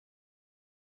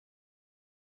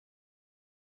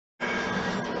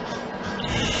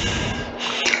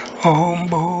ॐ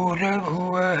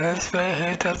भूर्भुवः स्वः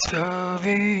तत्सवितुर्वरेण्यं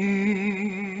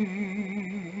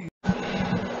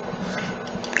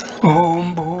ॐ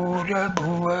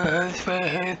भूर्भुवः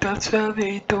स्वः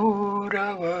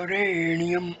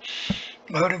तत्सवितुर्वरेण्यं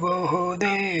भर्गो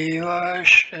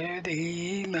देवस्य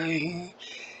धीमहि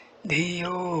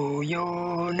धियो यो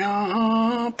नः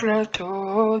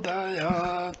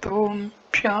प्रचोदयात् ॐ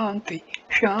शान्ति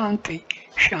शान्ति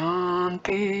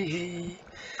शान्तिः.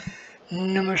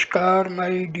 Namaskar,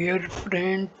 my dear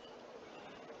friend.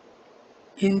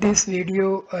 In this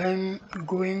video I am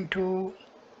going to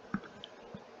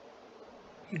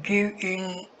give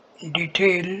in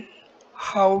detail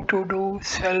how to do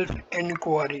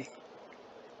self-inquiry.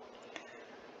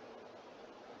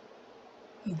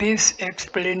 This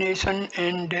explanation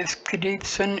and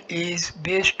description is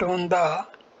based on the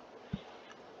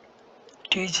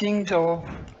teachings of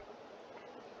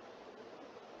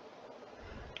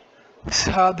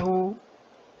Sadhu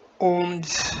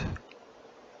Om's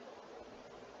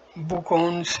book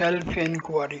on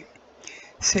self-inquiry.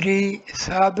 Sri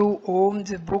Sadhu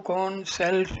Om's book on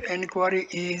self-inquiry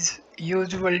is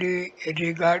usually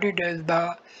regarded as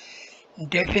the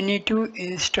definitive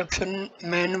instruction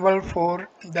manual for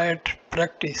that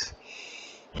practice.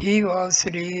 He was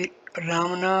Sri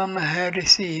Ramana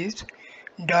Maharshi's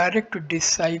direct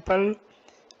disciple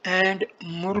and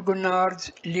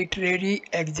Murgunar's literary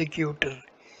executor.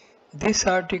 This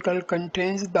article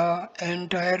contains the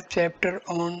entire chapter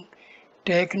on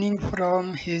taking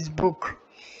from his book.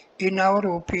 In our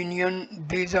opinion,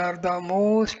 these are the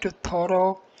most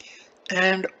thorough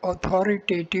and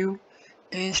authoritative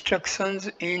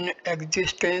instructions in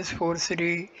existence for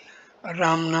Sri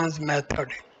Ramana's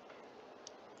method.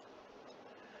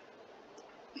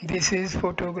 This is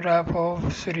photograph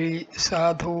of Sri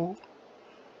Sadhu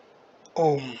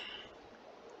Om.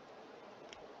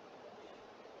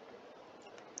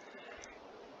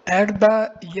 At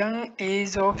the young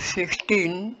age of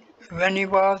 16, when he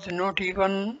was not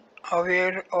even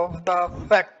aware of the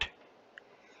fact,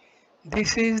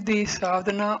 this is the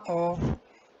sadhana of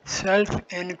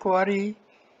self-inquiry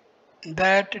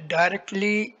that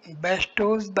directly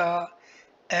bestows the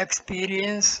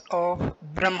experience of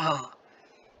Brahma.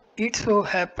 It so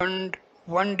happened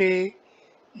one day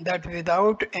that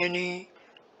without any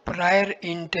prior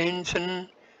intention,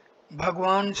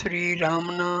 Bhagwan Sri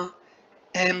Ramana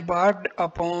embarked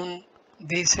upon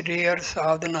this rare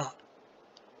sadhana.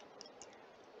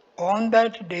 On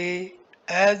that day,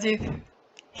 as if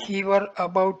he were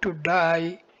about to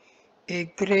die, a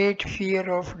great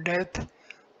fear of death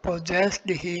possessed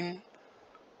him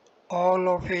all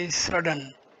of a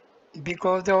sudden.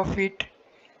 Because of it,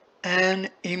 an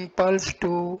impulse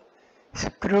to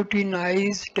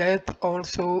scrutinize death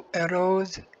also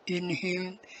arose in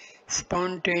him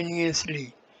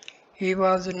spontaneously. He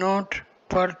was not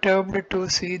perturbed to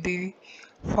see the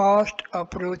fast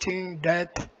approaching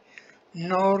death,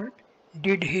 nor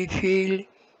did he feel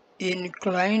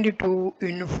inclined to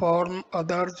inform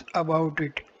others about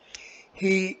it.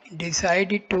 He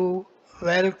decided to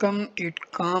welcome it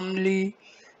calmly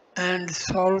and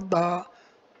solve the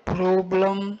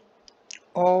problem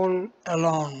all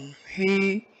alone.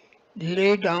 He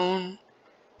lay down,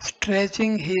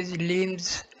 stretching his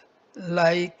limbs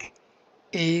like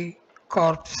a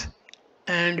corpse,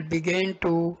 and began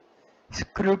to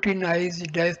scrutinize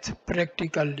death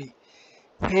practically,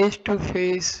 face to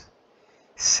face,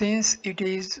 since it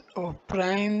is of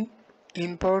prime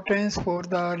importance for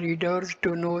the readers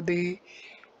to know the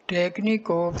technique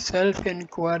of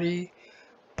self-inquiry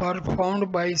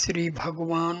performed by Sri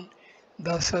Bhagwan,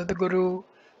 the Sadguru.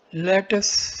 Let us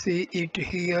see it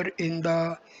here in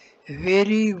the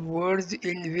very words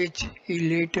in which he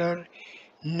later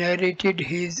narrated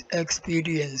his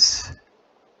experience.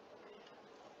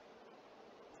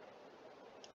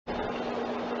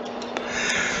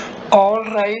 All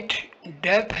right,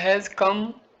 death has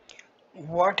come.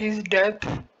 What is death?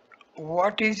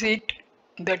 What is it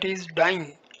that is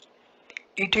dying?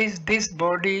 It is this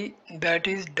body that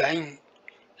is dying.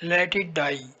 Let it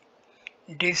die.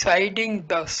 Deciding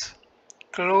thus,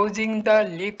 closing the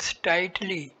lips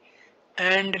tightly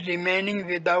and remaining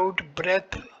without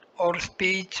breath or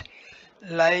speech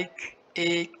like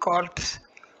a corpse,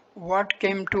 what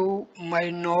came to my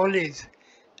knowledge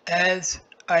as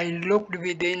I looked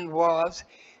within was,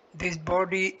 this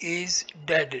body is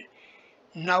dead.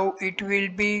 Now it will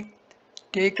be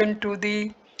taken to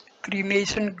the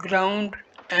cremation ground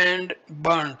and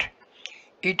burnt.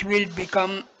 It will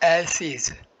become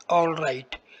ashes, all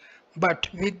right. But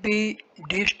with the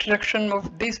destruction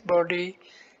of this body,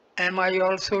 am I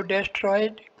also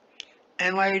destroyed?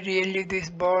 Am I really this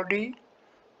body?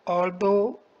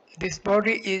 although this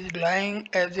body is lying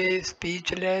as a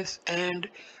speechless and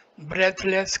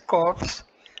breathless corpse,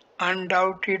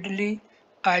 undoubtedly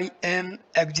I am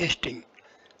existing,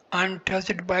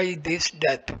 untouched by this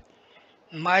death.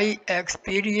 My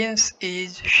experience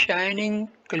is shining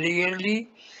clearly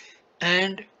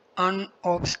and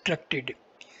unobstructed.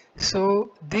 So,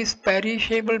 this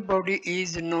perishable body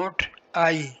is not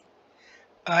I.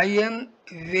 I am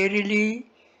verily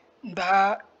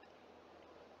the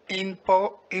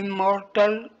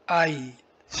immortal I,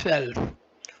 self.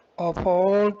 Of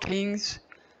all things,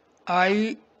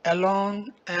 I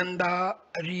alone am the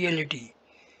reality.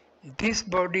 This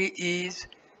body is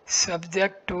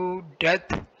subject to death,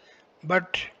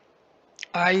 but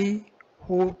I,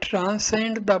 who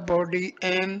transcend the body,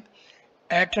 am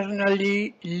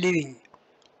eternally living.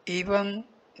 Even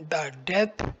the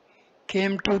death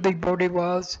came to the body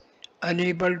was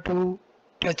unable to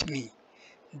touch me.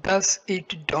 Thus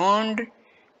it dawned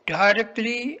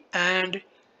directly, and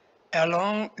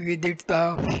along with it the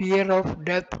fear of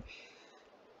death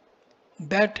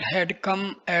that had come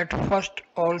at first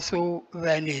also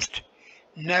vanished,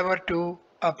 never to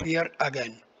appear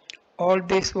again. All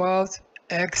this was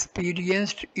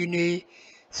experienced in a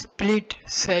split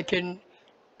second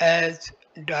as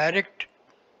direct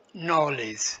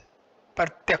knowledge,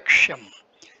 pratyaksham,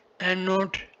 and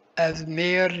not as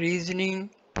mere reasoning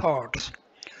thoughts.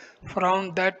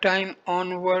 From that time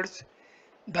onwards,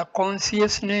 the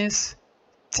consciousness,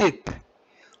 chit,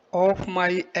 of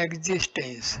my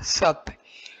existence, Sat,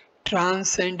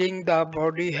 transcending the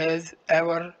body has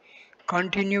ever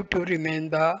continued to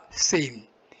remain the same.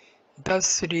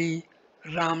 Thus Sri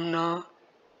Ramana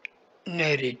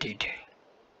narrated.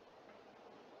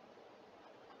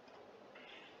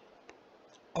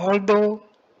 Although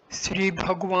Sri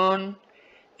Bhagwan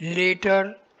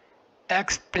later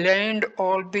explained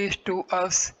all this to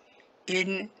us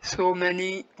in so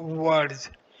many words,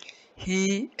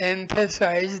 he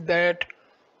emphasized that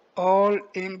all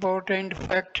important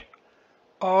fact,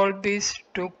 all this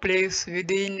took place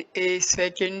within a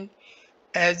second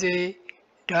as a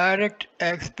direct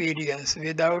experience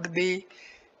without the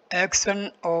action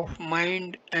of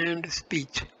mind and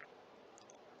speech.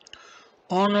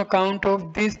 On account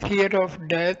of this fear of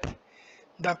death,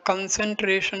 the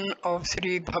concentration of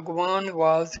Sri Bhagwan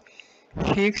was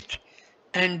fixed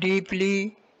and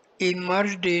deeply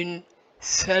immersed in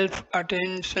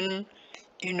self-attention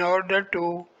in order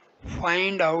to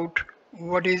find out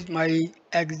what is my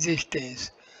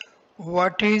existence,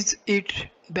 what is it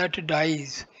that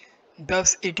dies.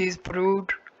 Thus it is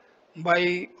proved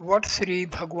by what Sri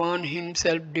Bhagwan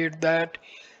himself did that,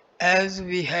 as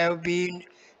we have been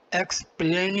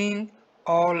explaining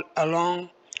all along,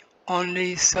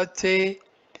 only such a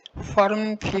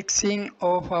firm fixing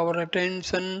of our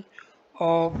attention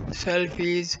of self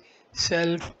is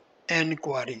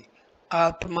self-enquiry,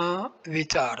 Atma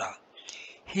Vichara.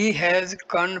 He has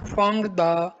confirmed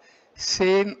the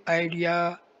same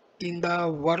idea in the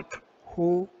work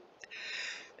Who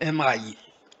Am I,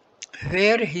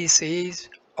 where he says,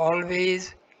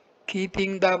 always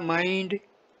keeping the mind,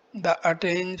 the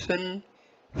attention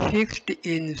fixed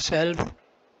in self,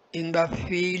 in the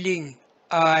feeling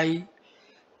I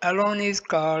alone is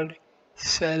called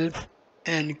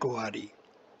self-enquiry.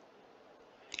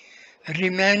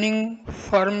 Remaining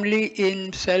firmly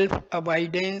in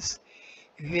self-abidance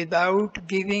without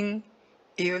giving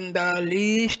even the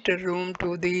least room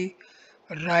to the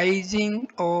rising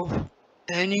of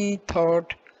any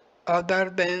thought other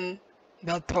than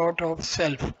the thought of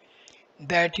self,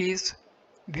 that is,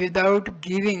 without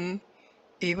giving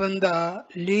even the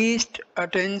least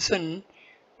attention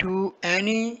to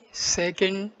any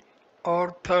second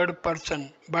or third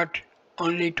person, but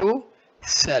only to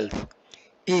self,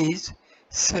 is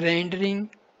surrendering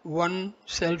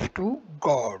oneself to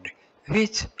God,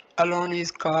 which alone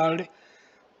is called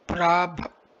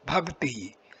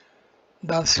Prabhakti,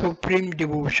 the supreme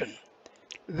devotion.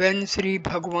 When Sri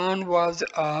Bhagwan was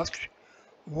asked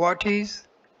what is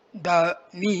the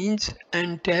means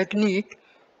and technique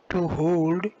to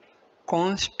hold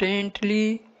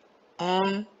constantly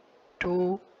on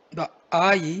to the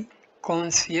I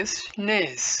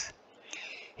consciousness,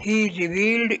 he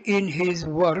revealed in his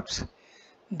works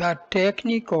the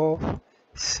technique of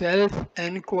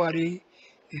self-enquiry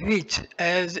which,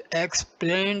 as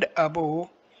explained above,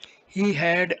 he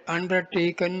had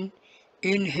undertaken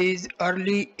in his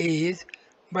early age,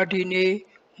 but in a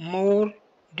more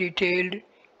detailed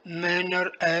manner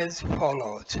as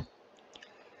follows.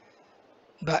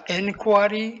 The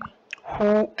enquiry,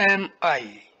 who am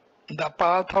I? The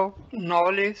path of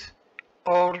knowledge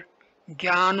or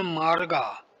Jnana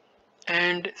Marga,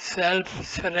 and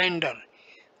self-surrender.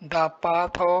 The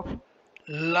path of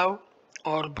love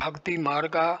or bhakti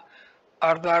marga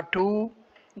are the two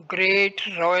great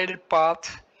royal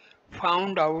paths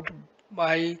found out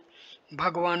by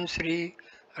Bhagavan Sri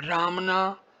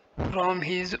Ramana from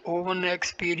his own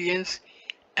experience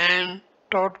and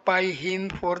taught by him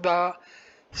for the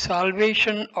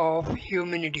salvation of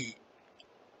humanity.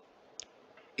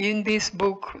 In this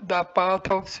book, The Path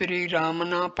of Sri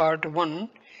Ramana Part 1,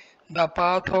 The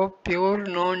Path of Pure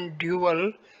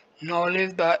Non-Dual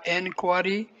Knowledge, the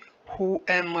Enquiry, Who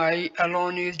Am I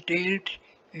alone is dealt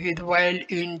with, while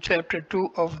in Chapter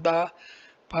 2 of The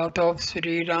Path of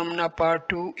Sri Ramana Part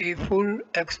 2, a full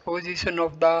exposition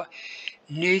of the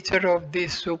nature of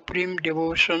this supreme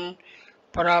devotion,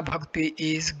 Parabhakti,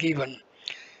 is given.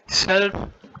 Self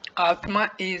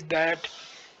Atma is that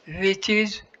which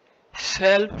is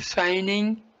self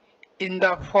signing in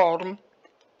the form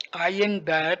I am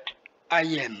that I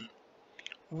am.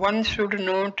 One should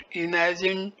not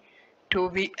imagine to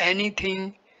be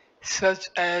anything such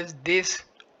as this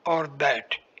or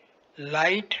that,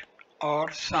 light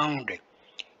or sound.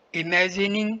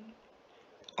 Imagining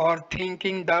or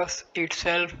thinking thus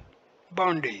itself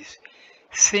bondage.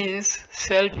 Since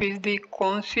self is the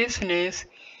consciousness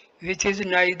which is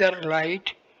neither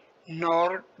light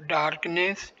nor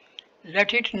darkness,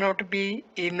 let it not be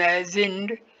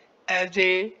imagined as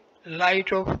a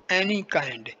light of any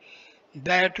kind,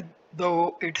 that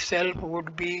though itself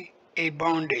would be a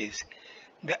bondage.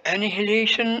 The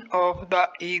annihilation of the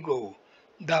ego,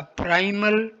 the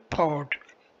primal thought,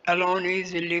 alone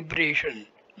is liberation,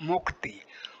 mukti.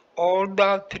 All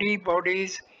the three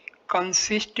bodies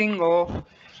consisting of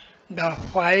the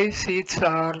five seats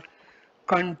are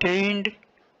contained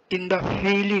in the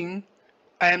feeling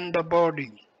I am the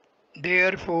body.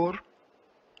 Therefore,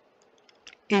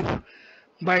 if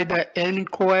by the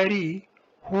enquiry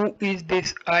who is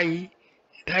this I,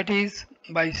 that is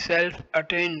by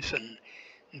self-attention,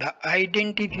 the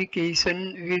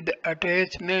identification with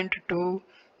attachment to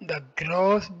the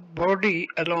gross body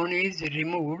alone is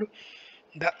removed,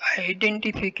 the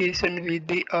identification with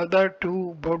the other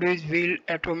two bodies will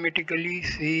automatically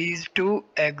cease to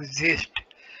exist,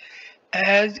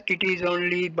 as it is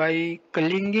only by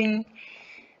clinging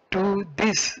to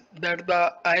this that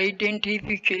the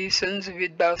identifications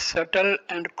with the subtle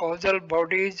and causal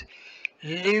bodies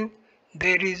live.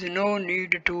 There is no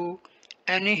need to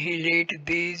annihilate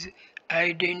these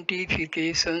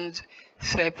identifications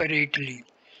separately.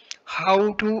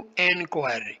 How to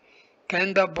inquire?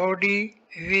 Can the body,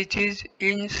 which is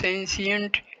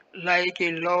insentient like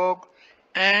a log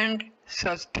and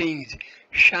such things,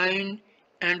 shine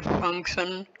and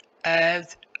function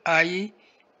as I?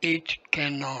 It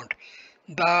cannot.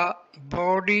 The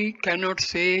body cannot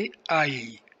say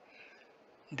I.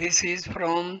 This is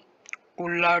from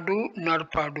Ulladu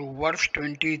Narpadu, verse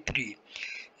 23.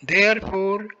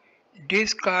 Therefore,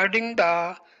 discarding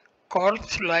the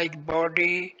corpse-like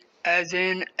body as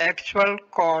an actual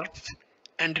corpse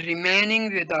and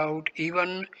remaining without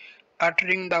even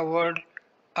uttering the word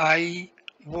I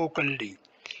vocally.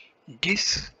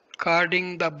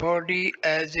 Discarding the body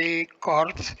as a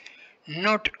corpse,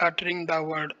 not uttering the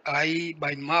word I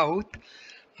by mouth,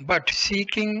 but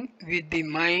seeking with the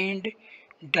mind,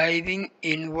 diving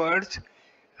inwards.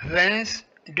 Whence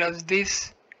does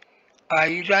this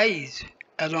I rise?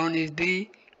 Alone is the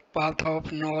path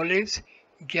of knowledge,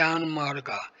 Gyan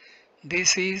Marga.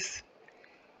 This is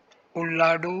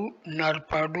Ulladu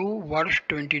Narpadu, verse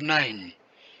 29.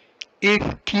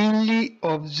 If keenly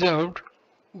observed,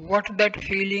 what that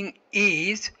feeling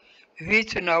is,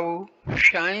 which now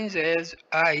shines as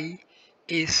I,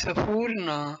 is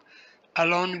Sapurna,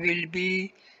 alone will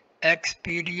be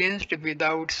experienced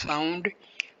without sound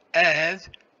as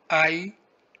I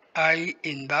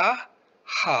in the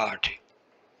heart.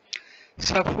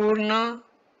 Sapurna,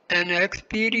 an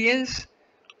experience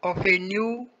of a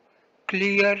new,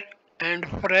 clear and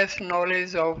fresh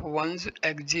knowledge of one's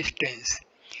existence.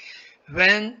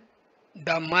 When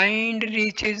the mind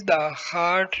reaches the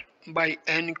heart by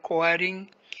inquiring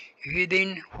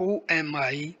within who am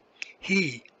I,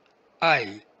 he,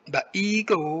 I, the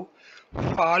ego,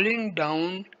 falling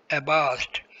down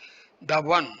abashed, the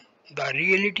one, the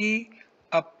reality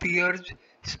appears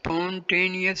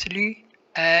spontaneously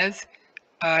as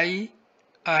I,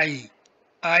 I,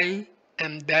 I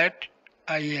am that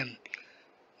I am.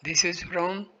 This is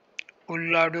from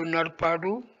Ulladu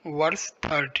Narpadu, verse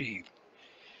 30.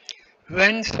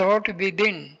 When sought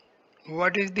within,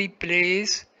 what is the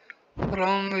place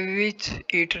from which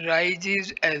it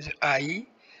rises as I,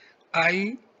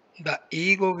 the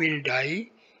ego will die.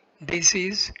 This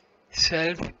is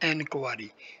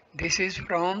self-enquiry. This is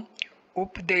from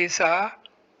Updesa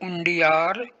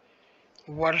Undiyar,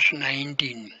 verse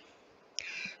 19.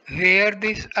 Where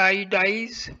this I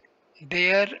dies,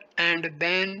 there and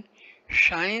then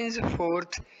shines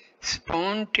forth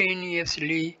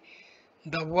spontaneously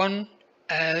the one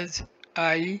as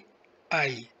I.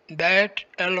 That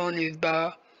alone is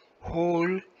the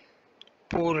whole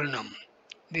Purnam.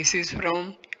 This is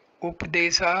from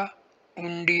Updesa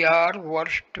Undiyar,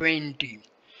 verse 20.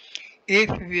 If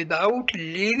without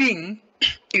leaving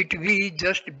it we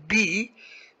just be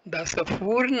the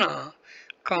Sapurna,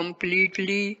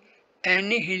 completely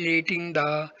annihilating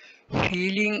the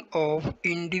feeling of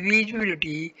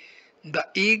individuality, the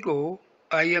ego,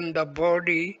 I am the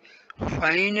body,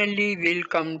 finally will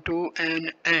come to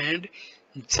an end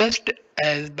just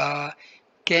as the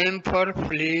camphor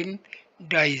flame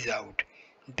dies out.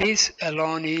 This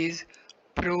alone is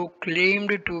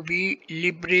proclaimed to be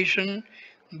liberation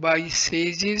by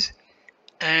sages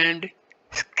and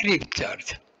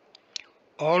scriptures.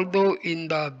 Although in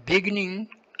the beginning,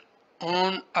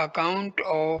 on account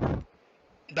of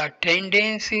the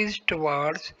tendencies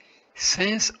towards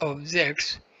sense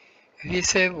objects,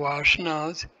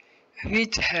 vasanas,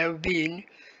 which have been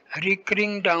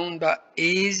recurring down the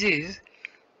ages,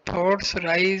 thoughts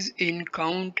rise in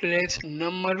countless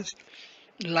numbers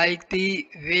like the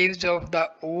waves of the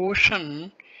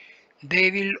ocean.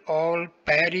 They will all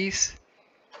perish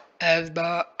as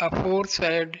the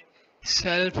aforesaid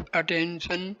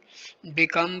self-attention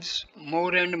becomes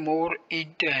more and more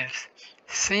intense,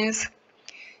 since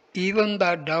even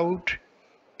the doubt,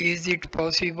 is it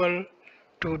possible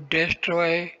to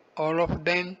destroy all of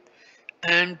them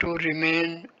and to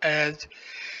remain as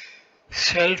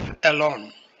self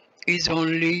alone, is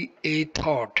only a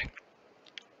thought.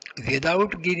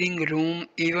 Without giving room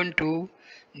even to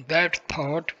that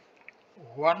thought,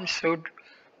 one should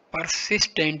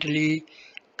persistently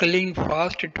cling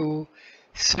fast to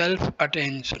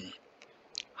self-attention.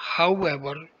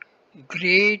 However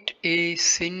great a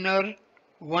sinner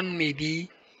one may be,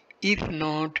 if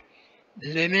not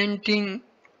lamenting,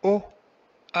 "Oh,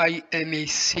 I am a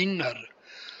sinner,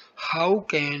 how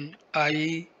can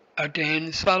I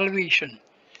attain salvation?"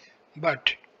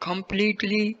 but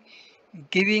completely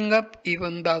giving up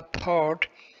even the thought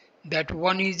that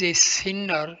one is a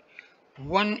sinner,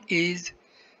 one is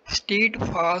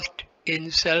steadfast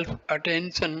in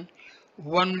self-attention,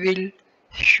 one will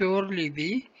surely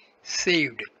be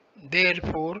saved.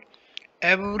 Therefore,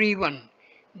 everyone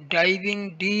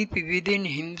diving deep within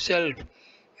himself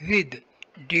with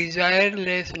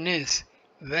desirelessness,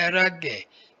 vairagya,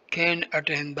 can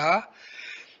attain the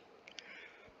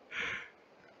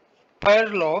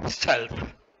pearl of self.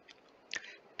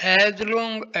 As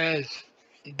long as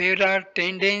there are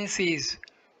tendencies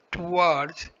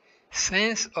towards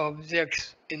sense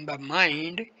objects in the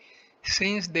mind,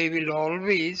 since they will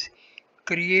always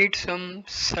create some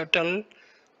subtle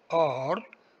or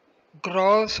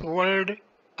gross world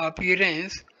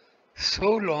appearance, so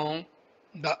long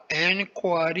the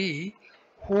enquiry,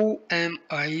 who am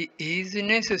I, is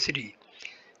necessary.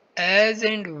 As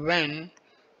and when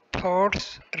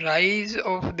thoughts rise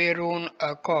of their own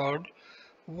accord,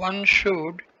 one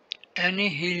should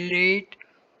annihilate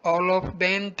all of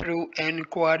them through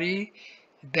enquiry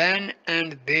then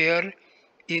and there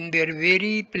in their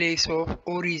very place of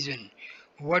origin.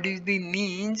 What is the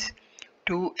means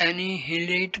to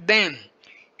annihilate them?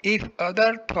 If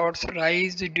other thoughts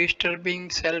rise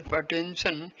disturbing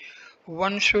self-attention,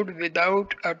 one should,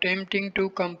 without attempting to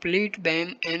complete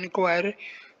them, inquire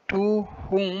to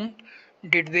whom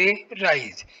did they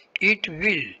rise. It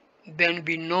will then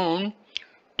be known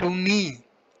to me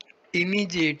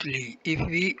immediately if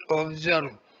we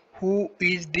observe who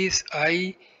is this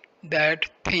I that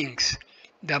thinks,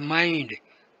 the mind,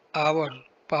 our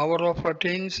power of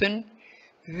attention,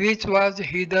 which was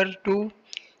hitherto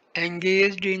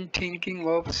engaged in thinking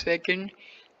of second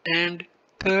and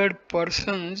third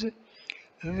persons,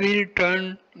 will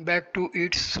turn back to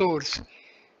its source,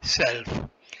 self.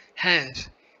 Hence,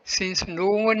 since no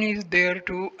one is there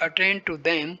to attend to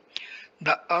them,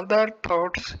 the other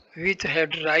thoughts which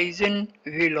had risen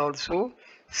will also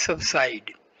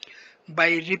subside. By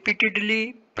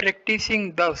repeatedly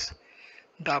practicing thus,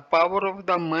 the power of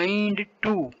the mind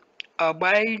to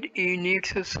abide in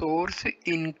its source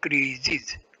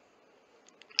increases.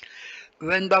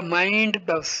 When the mind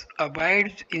thus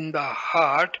abides in the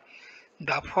heart,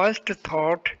 the first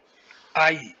thought,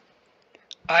 I,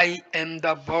 I am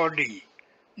the body,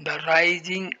 the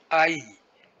rising I,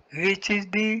 which is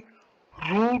the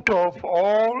root of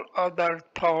all other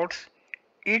thoughts,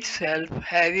 itself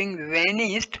having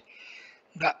vanished,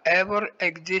 the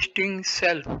ever-existing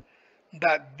self,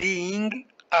 the being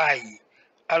I,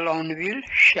 alone will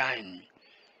shine.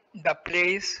 The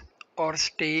place or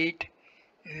state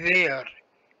where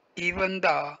even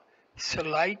the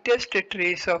slightest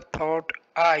trace of thought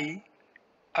I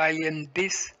am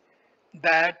this,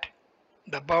 that,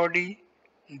 the body,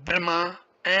 Brahma,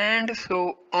 and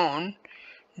so on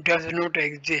does not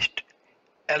exist.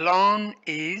 Alone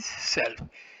is self.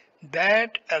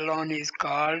 That alone is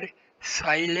called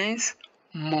silence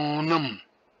monam.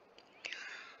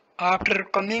 After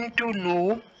coming to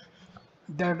know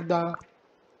that the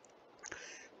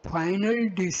final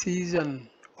decision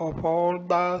of all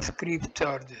the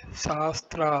scriptures,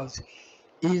 shastras,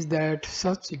 is that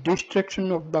such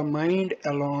destruction of the mind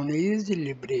alone is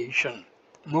liberation,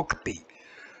 mukti.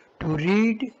 To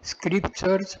read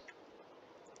scriptures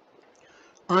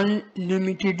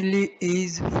unlimitedly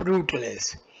is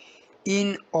fruitless.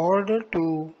 In order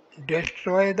to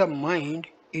destroy the mind,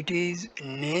 it is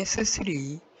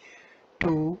necessary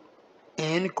to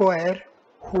inquire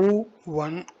who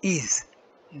one is.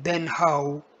 Then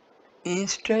how,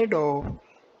 instead of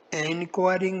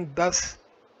inquiring thus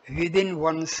within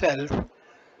oneself,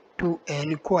 to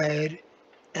inquire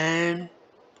and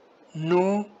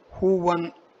know who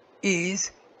one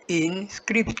is in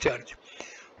scriptures.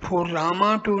 For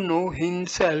Rama to know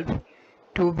himself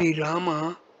to be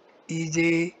Rama is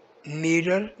a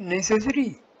mirror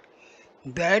necessary.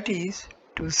 That is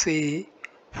to say,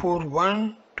 for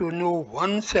one to know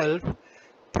oneself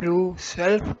through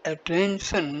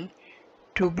self-attention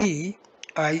to be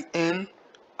I am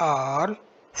are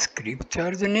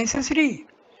scriptures necessary.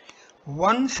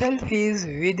 Oneself is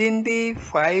within the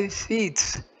five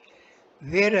seats,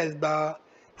 whereas the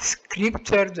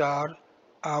scriptures are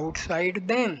outside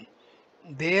them.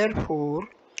 Therefore,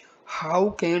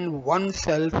 how can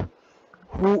oneself,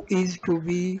 who is to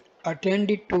be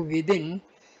attended to within,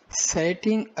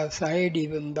 setting aside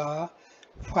even the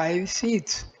five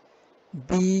seats,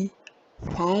 be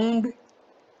found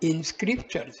in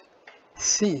scriptures?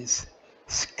 Since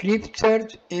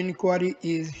scripture's inquiry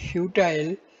is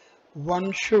futile,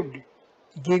 one should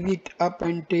give it up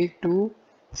and take to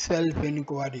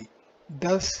self-inquiry.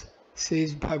 Thus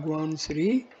says Bhagwan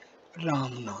Sri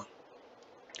Ramana.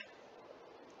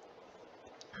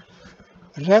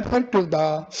 Refer to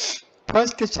the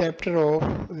first chapter of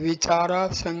Vichara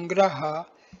Sangraha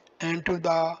and to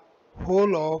the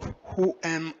whole of Who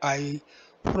Am I,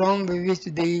 from which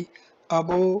the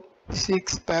above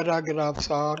 6 paragraphs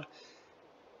are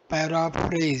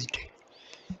paraphrased.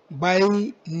 By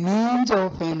means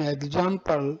of an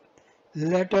example,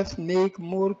 let us make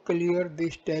more clear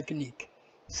this technique,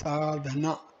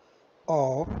 sadhana,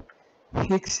 of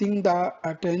fixing the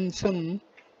attention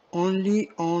only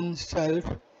on self,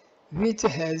 which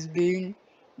has been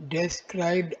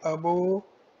described above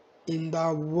in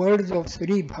the words of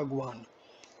Sri Bhagwan.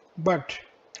 But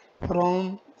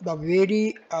from the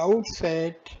very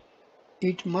outset,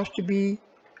 it must be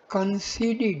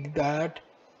conceded that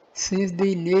since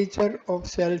the nature of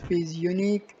self is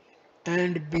unique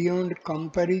and beyond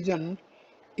comparison,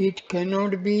 it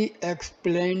cannot be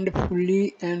explained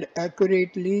fully and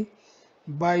accurately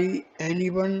by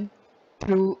anyone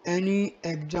through any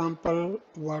example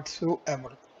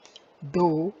whatsoever.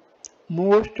 Though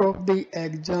most of the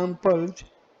examples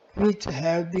which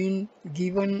have been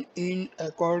given in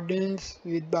accordance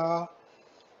with the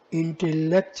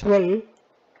intellectual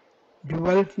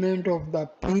development of the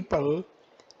people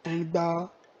and the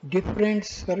different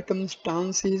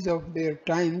circumstances of their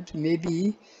times may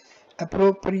be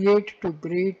appropriate to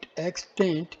great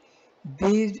extent,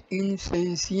 these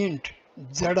insentient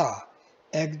jada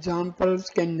examples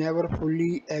can never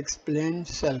fully explain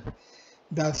self.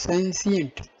 The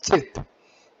sentient chit,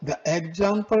 the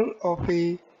example of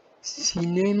a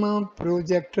cinema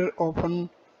projector often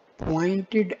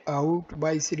pointed out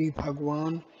by Sri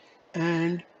Bhagwan,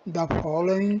 and the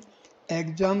following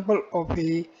example of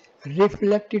a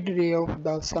reflected ray of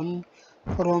the sun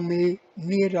from a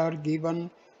mirror given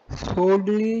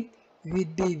solely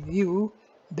with the view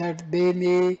that they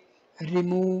may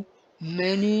remove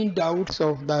many doubts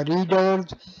of the readers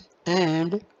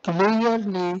and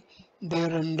clearly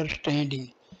their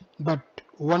understanding. But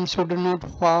one should not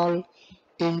fall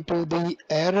into the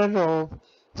error of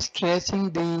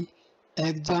stretching the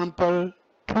example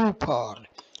too far,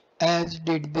 as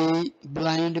did the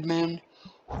blind man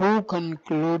who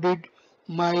concluded,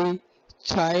 "My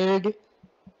child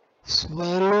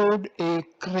swallowed a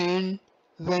crane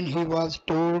when he was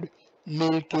told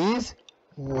milk is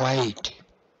white."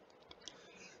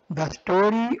 The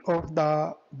story of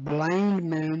the blind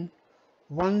man.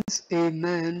 Once a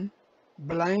man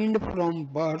blind from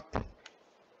birth,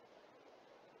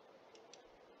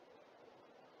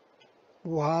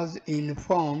 was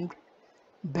informed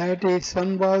that a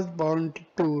son was born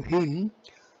to him.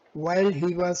 While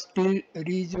he was still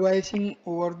rejoicing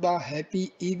over the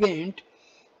happy event,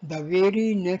 the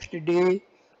very next day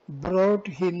brought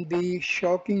him the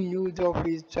shocking news of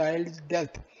his child's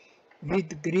death.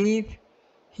 With grief,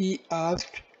 he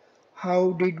asked,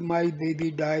 "How did my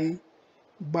baby die?"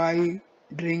 "By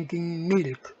drinking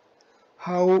milk."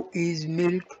 "How is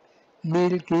milk?"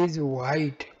 "Milk is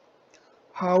white."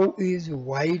 "How is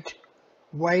white?"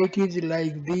 "White is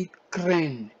like the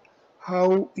crane."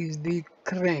 "How is the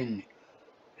crane?"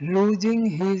 Losing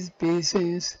his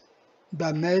patience,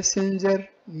 the messenger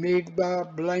made the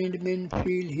blind man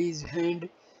feel his hand,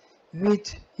 which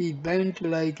he bent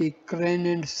like a crane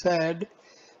and said,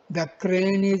 "The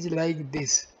crane is like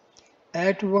this."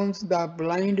 At once the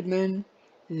blind man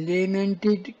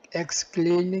lamented,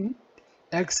 exclaiming,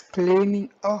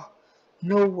 "Ah,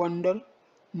 no wonder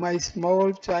my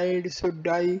small child should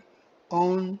die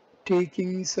on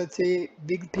taking such a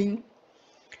big thing."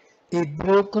 A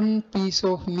broken piece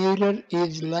of mirror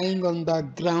is lying on the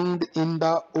ground in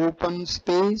the open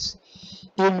space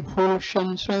in full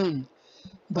sunshine.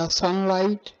 The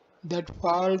sunlight that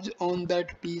falls on that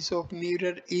piece of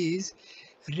mirror is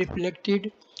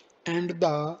reflected, and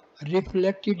the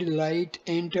reflected light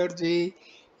enters a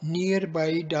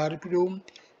nearby dark room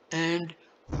and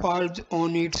falls on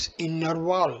its inner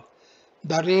wall.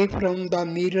 The ray from the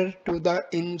mirror to the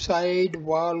inside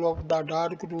wall of the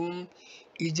dark room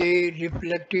is a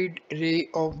reflected ray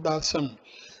of the sun.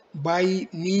 By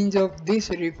means of this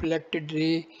reflected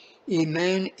ray, a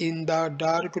man in the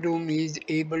dark room is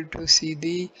able to see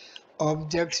the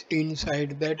objects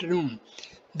inside that room.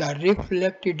 The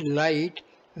reflected light,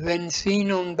 when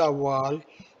seen on the wall,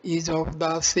 is of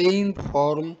the same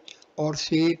form or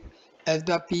shape as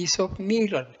the piece of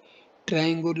mirror,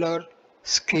 triangular,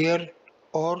 square,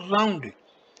 or round.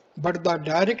 But the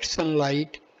direct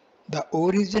sunlight, the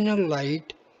original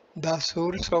light, the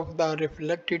source of the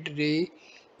reflected ray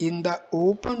in the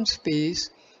open space,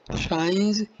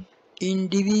 shines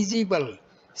indivisible,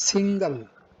 single,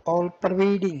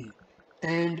 all-pervading,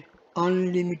 and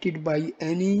unlimited by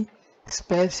any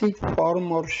specific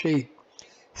form or shape.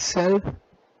 Self,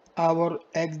 our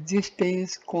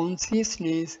existence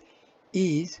consciousness,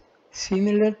 is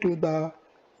similar to the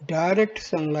direct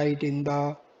sunlight in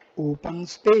the open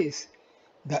space.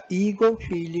 The ego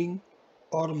feeling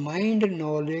or mind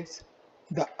knowledge,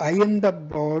 the I am the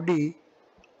body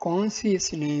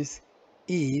consciousness,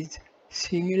 is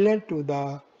similar to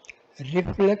the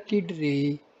reflected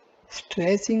ray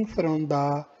stretching from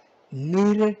the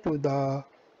mirror to the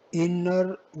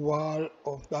inner wall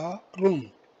of the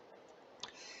room.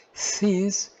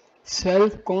 Since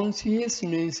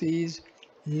self-consciousness is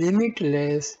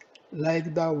limitless,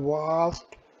 like the vast,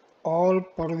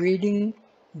 all-pervading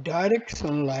direct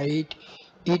sunlight,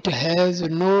 it has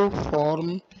no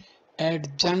form,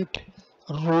 adjunct,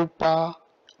 rupa,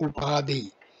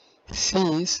 upadhi.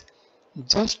 Since,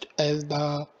 just as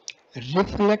the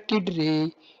reflected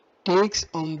ray takes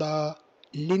on the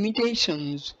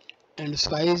limitations and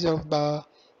size of the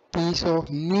piece of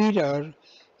mirror,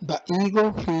 the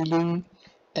ego feeling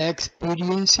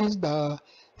experiences the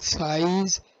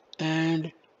size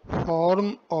and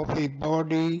form of a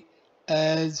body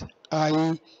as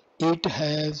I. It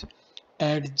has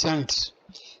adjuncts.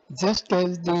 Just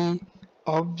as the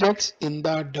objects in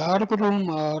the dark room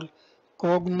are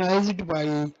cognized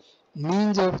by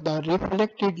means of the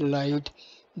reflected light,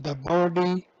 the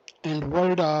body and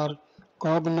world are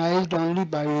cognized only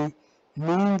by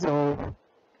means of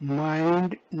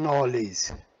mind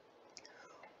knowledge.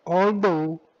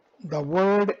 Although the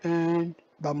world and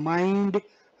the mind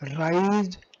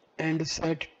rise and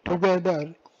set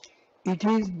together, it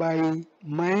is by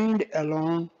mind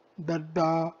alone that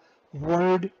the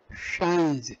world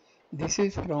shines. This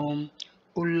is from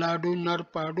Ulladu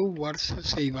Narpadu verse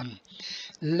 7.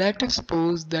 Let us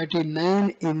suppose that a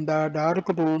man in the dark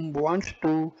room wants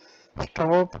to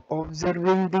stop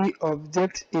observing the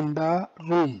objects in the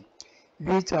room,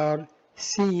 which are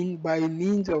seen by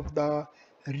means of the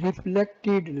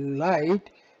reflected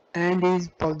light, and is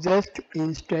possessed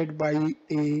instead by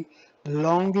a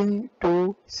longing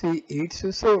to see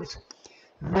its source.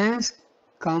 Whence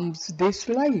comes this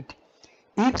light?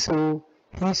 If so,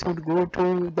 he should go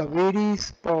to the very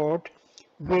spot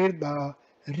where the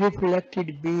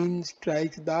reflected beam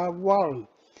strikes the wall,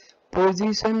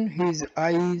 position his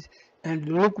eyes and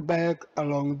look back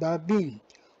along the beam.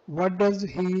 What does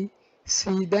he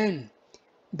see then?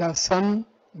 The sun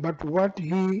But what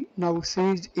he now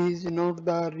sees is not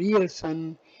the real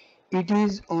sun, it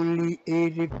is only a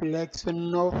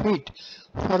reflection of it.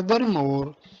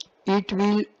 Furthermore, it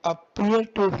will appear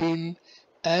to him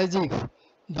as if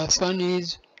the sun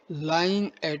is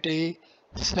lying at a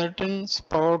certain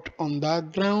spot on the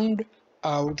ground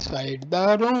outside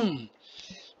the room.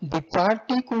 The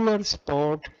particular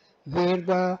spot where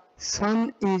the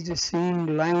sun is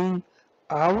seen lying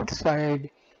outside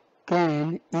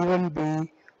can even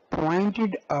be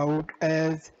pointed out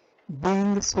as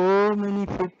being so many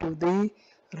feet to the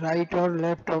right or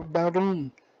left of the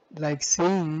room, like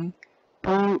saying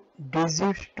two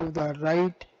digits to the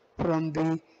right from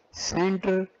the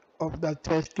center of the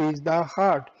chest is the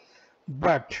heart.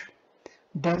 But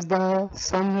does the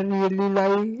sun really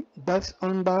lie thus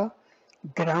on the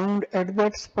ground at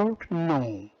that spot?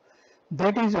 No.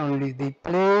 That is only the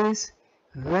place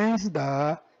whence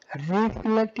the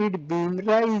reflected beam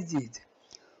rises.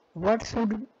 What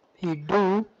should he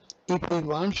do if he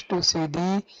wants to see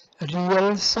the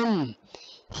real sun?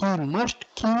 He must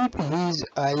keep his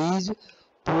eyes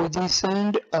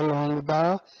positioned along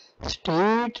the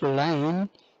straight line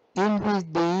in which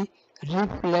the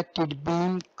reflected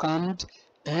beam comes,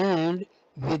 and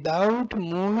without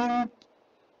moving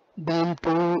them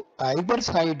to either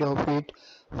side of it,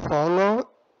 follow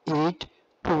it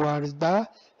towards the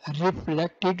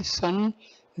reflected sun,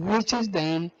 which is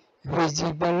then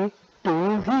visible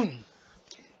to him.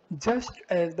 Just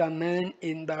as the man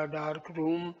in the dark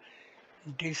room,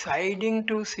 deciding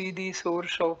to see the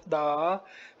source of the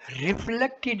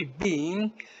reflected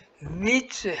beam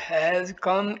which has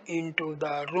come into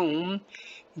the room,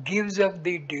 gives up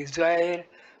the desire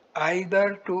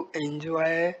either to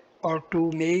enjoy or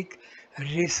to make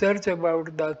research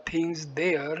about the things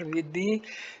there with the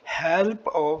help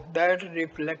of that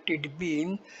reflected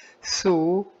beam.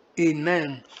 So a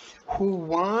man who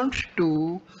wants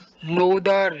to know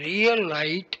the real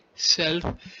light self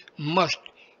must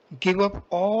give up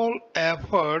all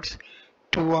efforts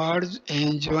towards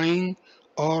enjoying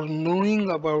or knowing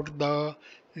about the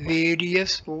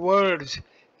various worlds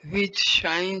which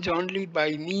shines only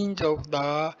by means of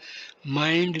the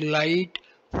mind light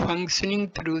functioning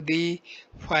through the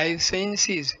five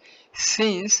senses,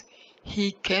 since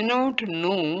he cannot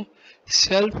know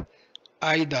self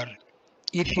either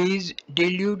if he is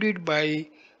deluded by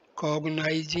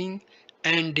cognizing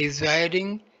and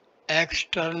desiring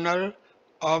external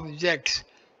objects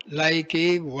like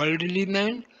a worldly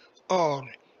man, or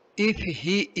if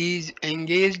he is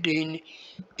engaged in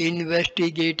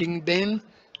investigating them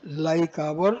like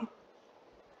our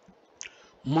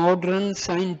modern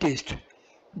scientist.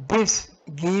 This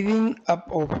giving up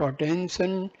of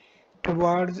attention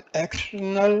towards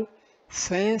external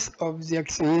sense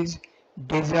objects is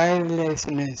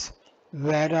desirelessness,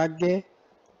 vairagya,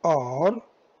 or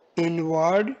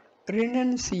inward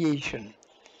renunciation.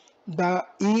 The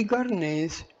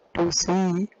eagerness to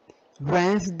see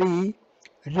whence the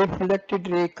reflected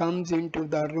ray comes into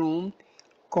the room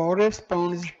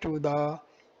corresponds to the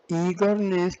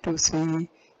eagerness to see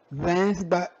whence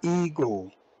the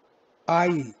ego,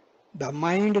 I, the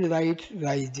mind light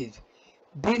rises.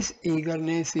 This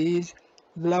eagerness is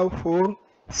love for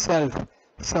self,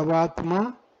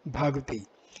 Savatma Bhakti.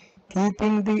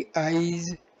 Keeping the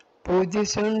eyes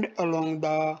positioned along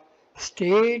the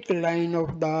straight line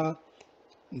of the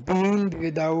beam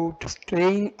without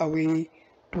straying away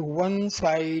to one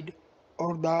side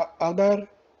or the other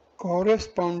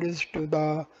corresponds to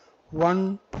the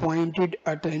one pointed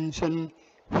attention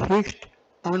fixed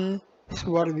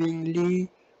unswervingly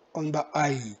on the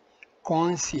eye,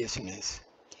 consciousness.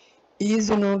 Is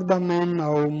not the man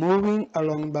now moving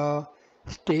along the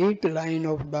straight line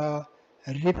of the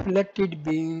reflected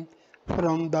beam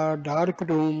from the dark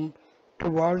room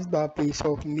towards the piece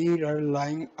of mirror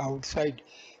lying outside?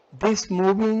 This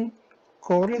moving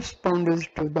corresponds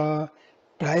to the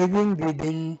diving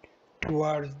within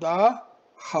towards the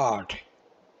heart.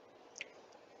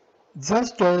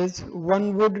 Just as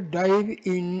one would dive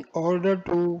in order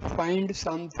to find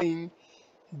something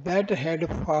that had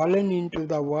fallen into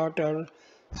the water,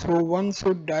 so one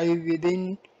should dive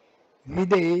within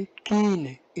with a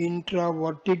keen,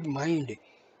 introverted mind,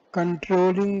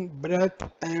 controlling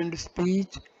breath and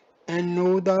speech, and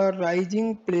know the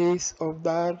rising place of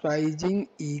the rising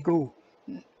ego.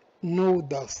 Know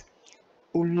thus.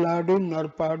 Ulladu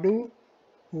Narpadu,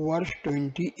 verse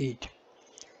 28.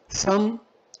 Some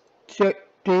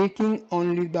taking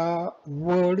only the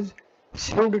words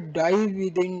should dive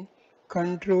within,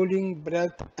 controlling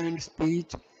breath and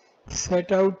speech,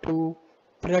 set out to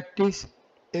practice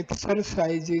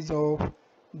exercises of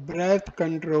breath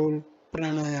control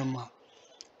pranayama.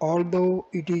 although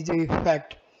it is a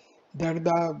fact that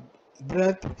the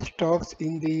breath stops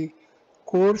in the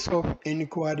course of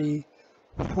inquiry.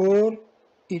 For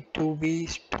it to be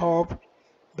stopped,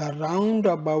 the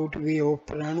roundabout way of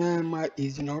pranayama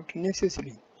is not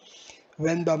necessary.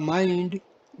 When the mind,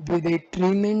 with a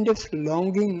tremendous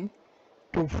longing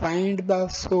to find the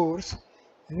source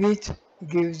which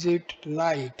gives it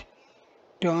light,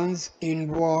 turns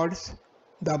inwards,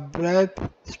 the breath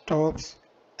stops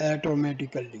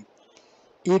automatically.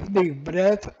 If the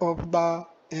breath of the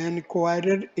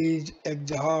enquirer is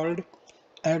exhaled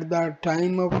at the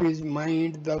time of his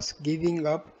mind thus giving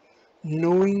up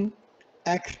knowing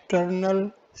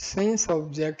external sense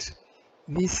objects,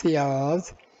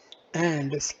 visayas,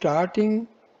 and starting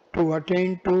to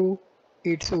attain to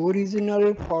its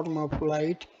original form of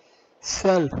light,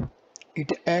 self,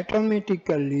 it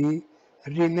automatically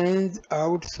remains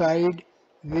outside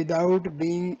without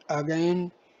being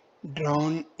again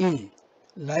drawn in.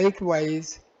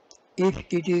 Likewise, if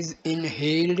it is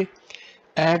inhaled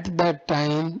at that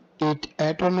time, it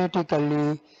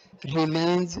automatically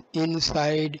remains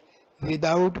inside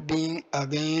without being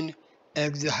again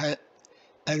exhaled.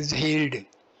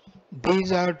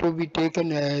 These are to be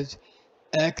taken as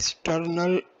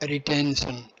external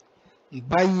retention,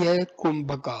 Bhaya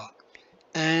Kumbhaka,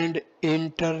 and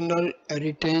internal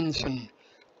retention,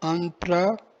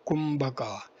 Antra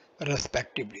Kumbhaka,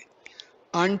 respectively,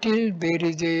 until there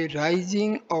is a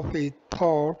rising of a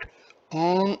thought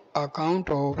on account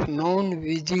of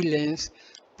non-vigilance,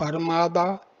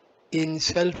 parmada, in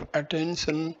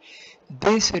self-attention.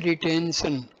 This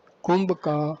retention,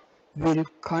 kumbhaka, will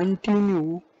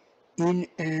continue in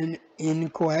an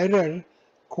inquirer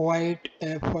quite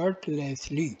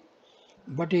effortlessly.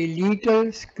 But a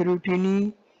little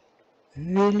scrutiny,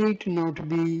 will it not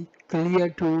be clear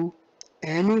to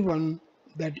anyone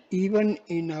that even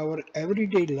in our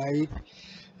everyday life,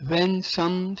 when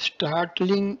some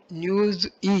startling news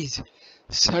is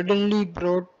suddenly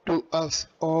brought to us,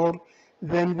 or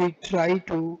when we try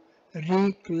to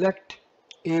recollect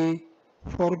a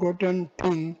forgotten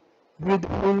thing with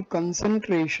full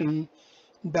concentration,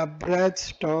 the breath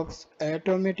stops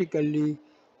automatically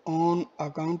on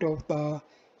account of the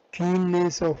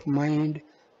keenness of mind,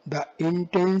 the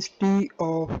intensity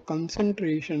of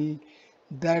concentration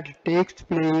that takes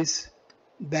place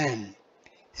then.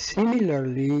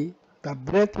 Similarly, the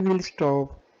breath will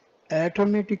stop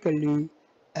automatically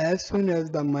as soon as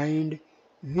the mind,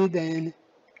 with an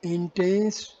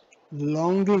intense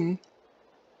longing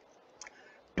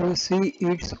to see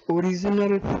its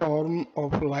original form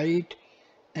of light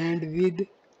and with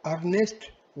earnest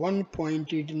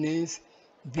one-pointedness,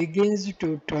 begins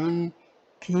to turn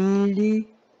keenly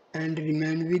and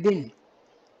remain within.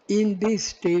 In this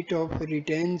state of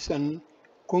retention,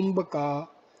 kumbhaka,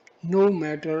 no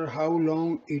matter how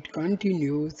long it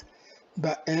continues,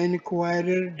 the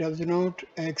enquirer does not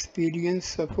experience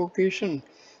suffocation,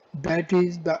 that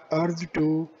is, the urge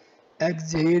to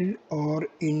exhale or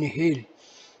inhale.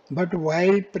 But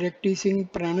while practicing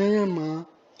pranayama,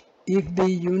 if the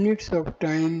units of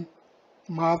time,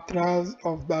 matras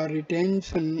of the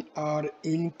retention are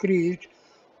increased,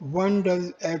 one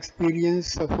does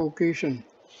experience suffocation.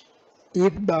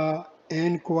 If the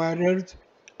enquirer's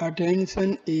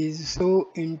attention is so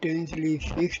intensely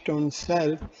fixed on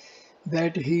self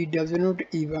that he does not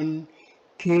even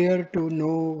care to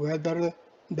know whether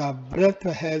the breath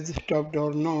has stopped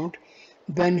or not,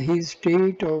 then his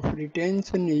state of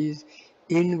retention is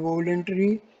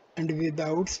involuntary and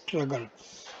without struggle.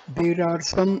 There are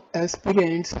some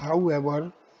aspirants,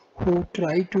 however, who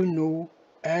try to know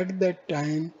at that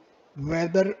time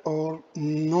whether or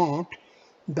not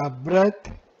the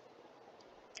breath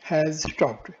has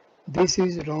stopped. This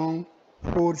is wrong,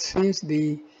 for since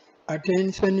the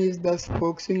attention is thus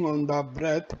focusing on the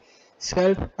breath,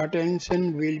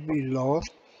 self-attention will be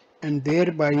lost and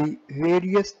thereby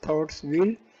various thoughts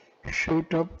will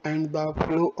shoot up and the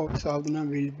flow of sadhana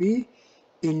will be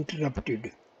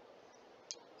interrupted.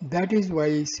 That is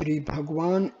why Sri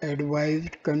Bhagwan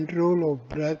advised control of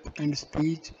breath and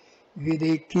speech with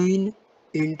a keen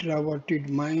introverted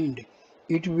mind.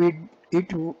 It would,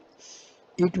 it,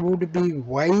 it would be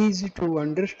wise to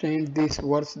understand this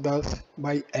verse thus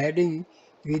by adding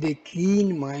with a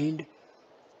keen mind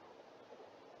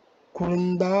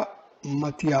Kurunda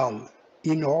Matyal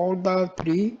in all the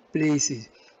three places.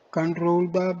 Control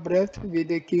the breath with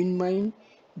a keen mind,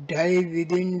 dive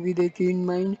within with a keen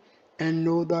mind, and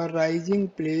know the rising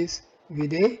place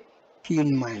with a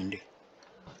keen mind.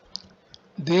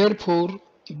 Therefore,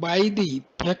 by the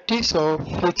practice of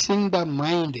fixing the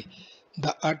mind,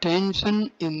 the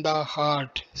attention in the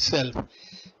heart self,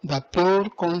 the pure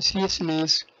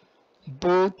consciousness,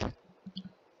 both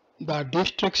the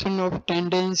destruction of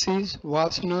tendencies,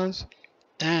 vasanas,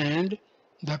 and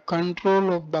the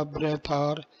control of the breath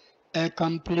are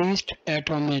accomplished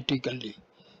automatically.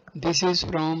 This is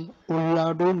from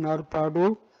Ulladu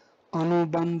Narpadu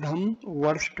Anubandham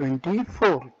verse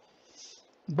 24.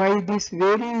 By this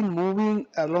very moving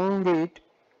along it,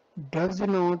 does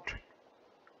not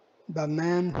the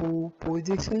man who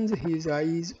positions his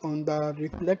eyes on the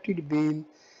reflected beam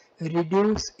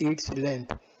reduce its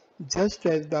length, just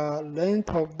as the length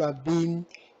of the beam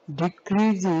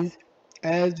decreases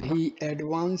as he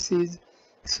advances,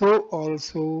 so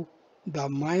also the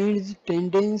mind's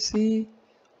tendency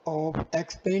of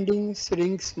expanding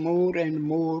shrinks more and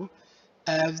more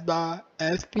as the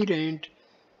aspirant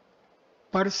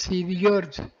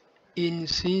perseveres in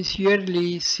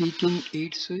sincerely seeking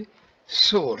its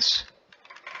source.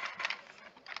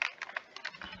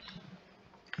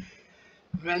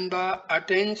 When the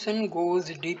attention goes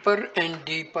deeper and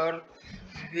deeper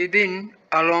within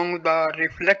along the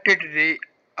reflected ray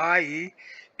eye,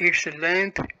 its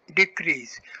length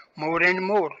decreases more and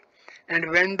more. And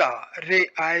when the ray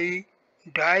eye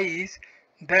dies,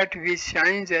 that which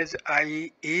shines as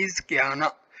eye is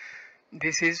jnana.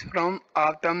 This is from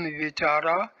Atam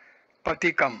Vichara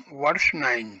Patikam, verse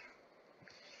 9.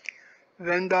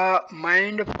 When the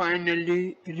mind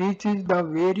finally reaches the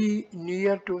very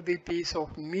near to the piece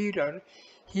of mirror,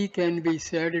 he can be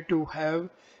said to have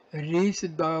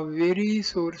reached the very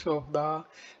source of the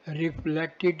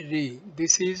reflected ray.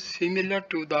 This is similar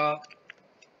to the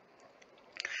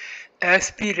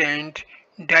aspirant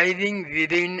diving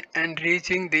within and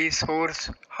reaching the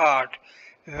source heart,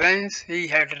 whence he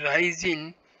had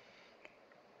risen.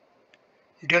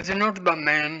 Does not the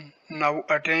man now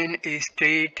attain a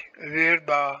state where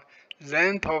the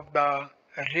length of the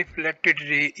reflected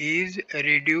ray is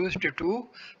reduced to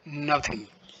nothing?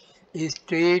 A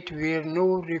state where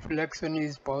no reflection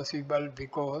is possible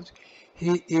because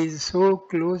he is so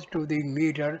close to the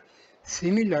mirror.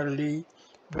 Similarly,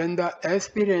 when the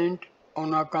aspirant,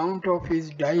 on account of his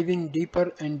diving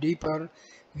deeper and deeper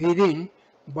within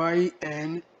by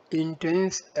an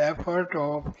intense effort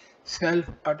of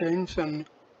self-attention,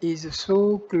 is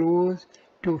so close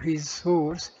to his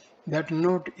source that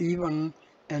not even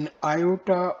an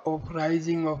iota of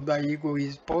rising of the ego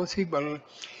is possible,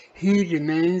 he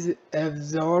remains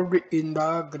absorbed in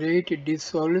the great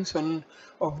dissolution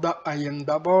of the I am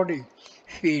the body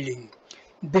feeling,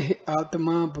 the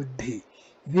Atma Buddhi,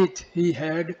 which he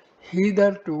had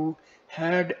hitherto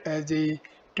had as a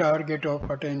target of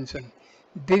attention.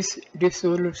 This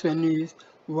dissolution is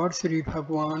what Sri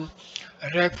Bhagavan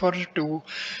refers to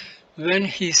when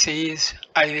he says,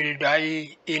 I will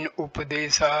die in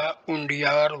Upadesa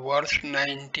Undiyar verse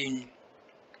 19.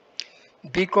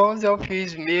 Because of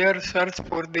his mere search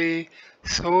for the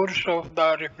source of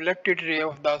the reflected ray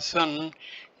of the sun,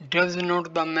 does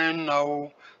not the man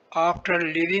now, after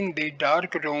leaving the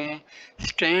dark room,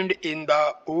 stand in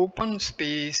the open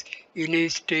space in a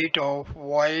state of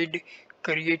void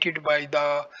created by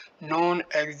the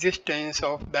non-existence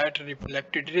of that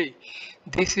reflected ray?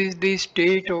 This is the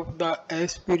state of the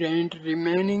aspirant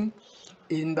remaining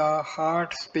in the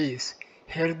heart space,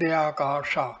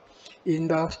 Hridayakasha, in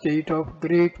the state of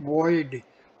great void,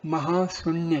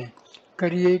 Mahasunya,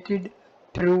 created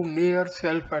through mere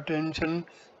self-attention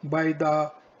by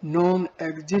the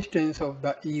non-existence of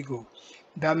the ego.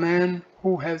 The man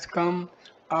who has come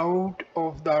out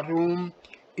of the room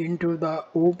into the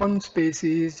open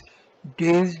spaces,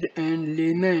 dazed and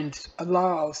laments,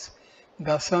 alas,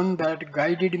 the sun that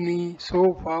guided me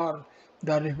so far,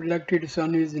 the reflected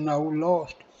sun is now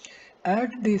lost.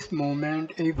 At this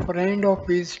moment, a friend of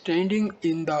his standing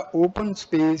in the open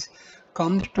space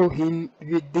comes to him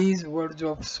with these words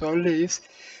of solace.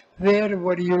 Where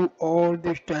were you all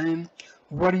this time?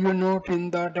 Were you not in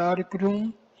the dark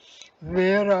room?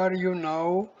 Where are you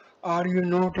now? Are you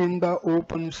not in the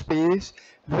open space?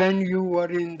 When you were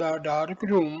in the dark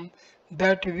room,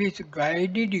 that which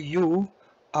guided you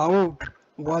out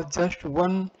was just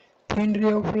one thin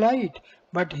ray of light.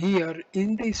 But here,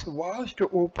 in this vast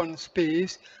open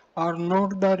space, are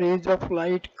not the rays of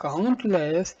light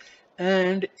countless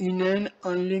and in an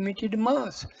unlimited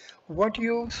mass? What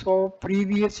you saw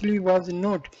previously was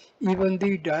not even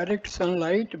the direct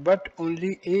sunlight, but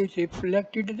only a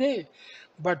reflected ray.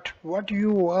 But what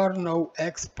you are now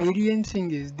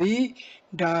experiencing is the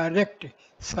direct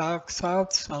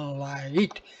Sakshat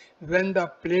sunlight, when the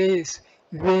place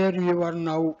where you are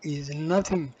now is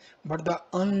nothing but the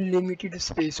unlimited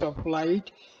space of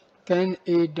light can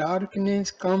a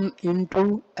darkness come into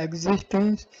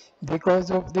existence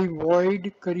because of the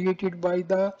void created by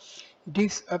the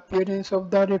disappearance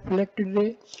of the reflected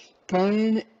ray?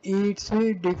 Can its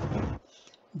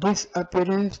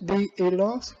disappearance be a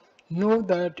loss? Know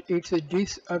that its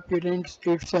disappearance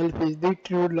itself is the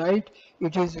true light.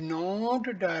 It is not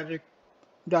direct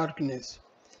darkness.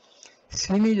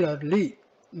 Similarly,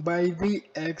 by the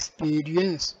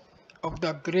experience of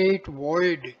the great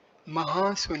void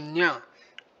Mahasunya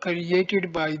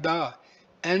created by the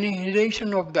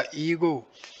annihilation of the ego,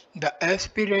 the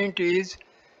aspirant is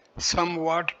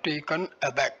somewhat taken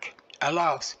aback.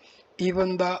 Alas,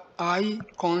 even the I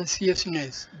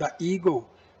consciousness, the ego,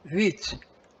 which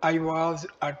I was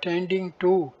attending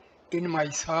to in my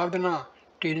sadhana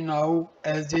till now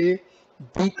as a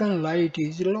beacon light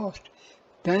is lost.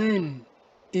 Then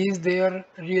is there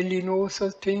really no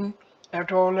such thing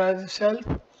at all as self,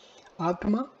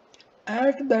 Atma?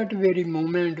 At that very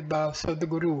moment, the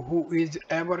Sadguru, who is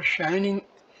ever shining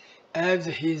as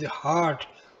his heart,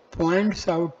 points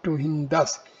out to him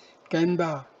thus: can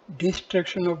the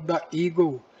destruction of the ego,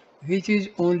 which is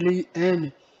only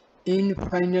an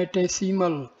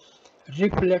infinitesimal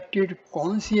reflected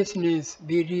consciousness,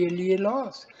 be really a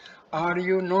loss? Are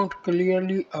you not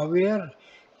clearly aware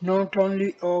not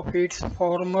only of its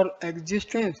former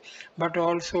existence but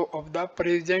also of the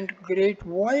present great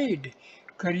void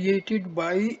created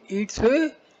by its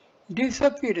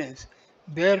disappearance?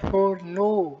 Therefore,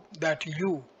 know that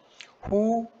you,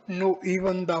 who know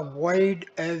even the void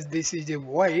as this is a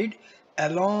void,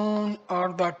 alone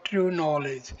are the true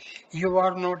knowledge. You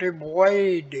are not a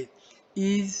void,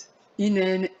 is in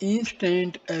an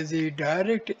instant as a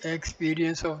direct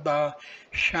experience of the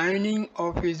shining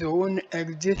of his own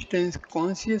existence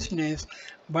consciousness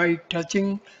by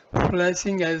touching,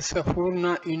 flashing as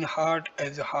Saphurna in heart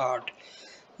as heart.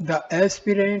 The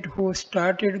aspirant who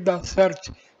started the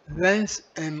search, whence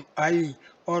am I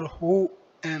or who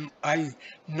am I,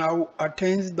 now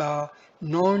attains the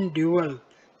non-dual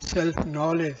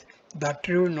self-knowledge, the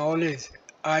true knowledge,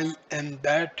 I am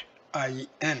that I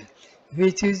am,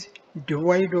 which is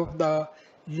devoid of the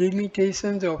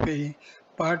limitations of a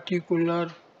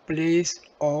particular place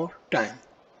or time.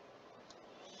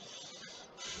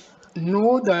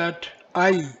 Know that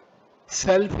I,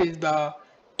 self, is the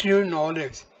true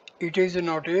knowledge. It is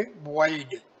not a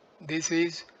void. This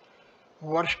is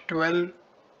verse 12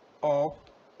 of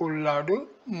Ulladu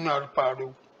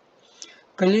Narpadu.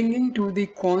 Clinging to the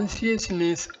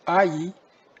consciousness I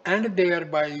and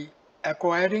thereby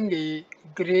acquiring a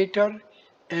greater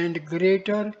and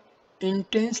greater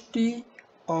intensity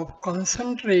of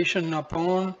concentration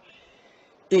upon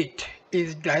it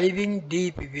is diving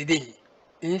deep within.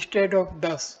 Instead of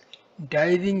thus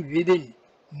diving within,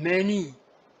 many,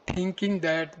 thinking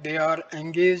that they are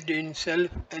engaged in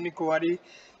self-inquiry,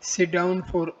 sit down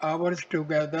for hours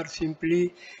together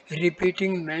simply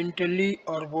repeating mentally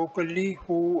or vocally,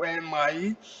 who am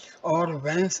I or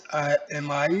whence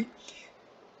am I.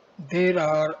 There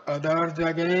are others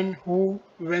again who,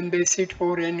 when they sit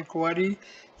for inquiry,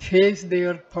 face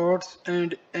their thoughts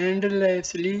and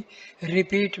endlessly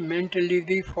repeat mentally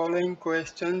the following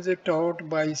questions taught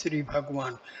by Sri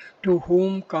Bhagwan. To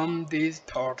whom come these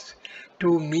thoughts?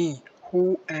 To me.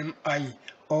 Who am I?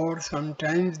 Or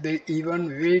sometimes they even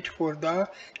wait for the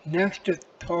next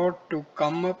thought to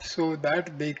come up so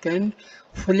that they can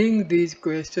fling these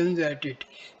questions at it.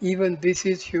 Even this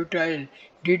is futile.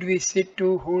 Did we sit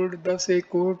to hold thus a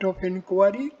court of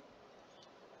inquiry,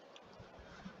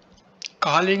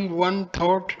 calling one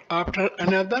thought after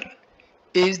another?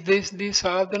 Is this the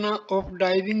sadhana of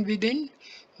diving within?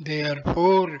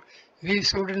 Therefore, we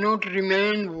should not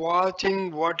remain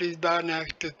watching what is the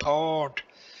next thought.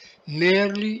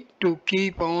 Merely to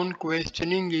keep on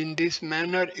questioning in this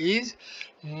manner is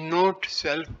not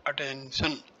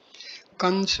self-attention.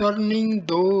 Concerning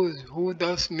those who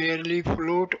thus merely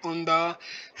float on the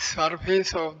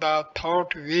surface of the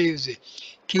thought waves,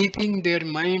 keeping their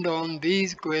mind on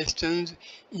these questions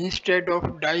instead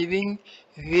of diving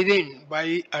within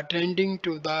by attending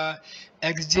to the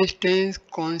existence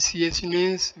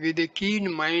consciousness with a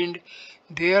keen mind,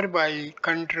 thereby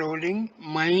controlling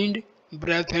mind,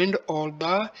 breath and all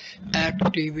the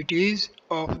activities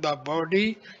of the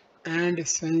body and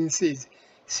senses.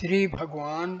 Sri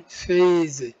Bhagwan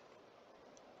says,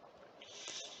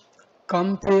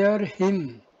 compare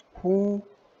him who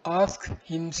asks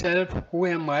himself, who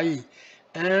am I,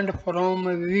 and from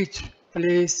which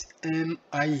place am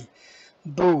I,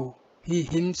 though he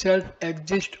himself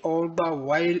exists all the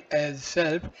while as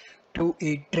self, to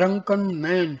a drunken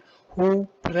man who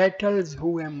prattles,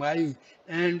 who am I,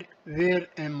 and where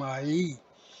am I?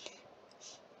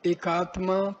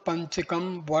 Ekatma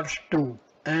Panchakam verse 2.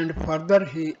 And further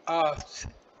he asks,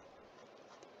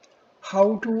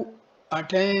 how to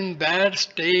attain that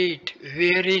state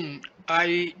wherein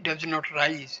I does not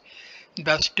rise,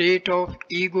 the state of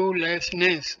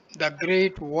egolessness, the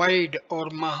great void or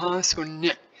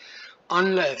Mahasunya,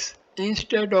 unless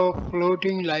instead of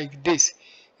floating like this,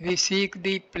 we seek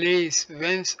the place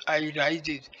whence I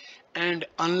rises, and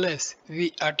unless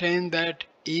we attain that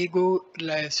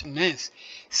egolessness,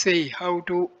 say how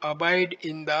to abide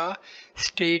in the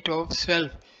state of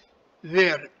self,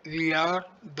 where we are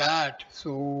that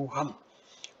Soham.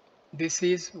 This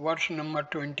is verse number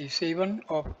 27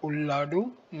 of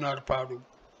Ulladu Narpadu.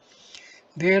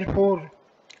 Therefore,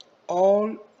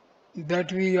 all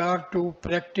that we are to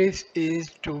practice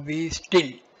is to be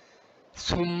still.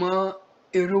 Summa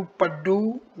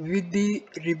Irupadu with the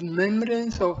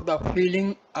remembrance of the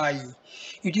feeling I.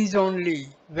 It is only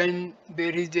when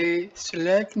there is a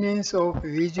slackness of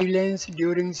vigilance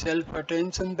during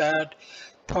self-attention that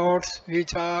thoughts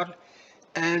which are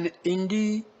an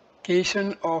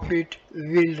indication of it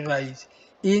will rise.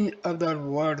 In other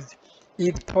words,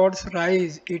 if thoughts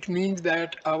rise, it means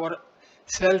that our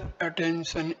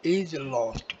self-attention is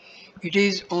lost. It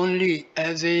is only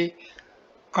as a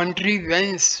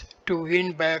contrivance to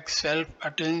win back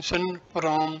self-attention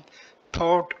from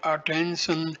thought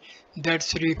attention that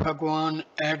Sri Bhagwan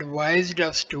advised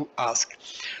us to ask,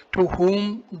 to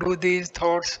whom do these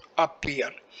thoughts appear?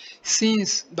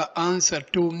 Since the answer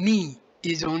to me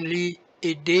is only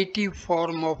a dative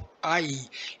form of I,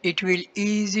 it will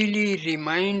easily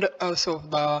remind us of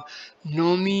the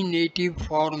nominative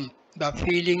form, the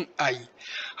feeling I.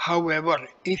 However,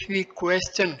 if we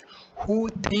question who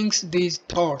thinks these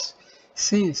thoughts,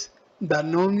 since the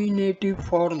nominative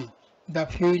form, the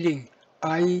feeling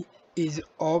I, is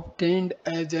obtained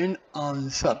as an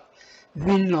answer,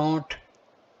 will not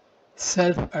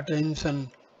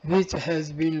self-attention, which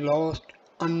has been lost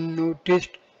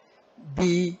unnoticed,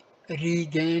 be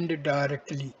regained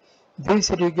directly? This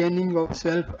regaining of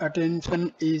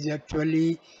self-attention is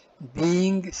actually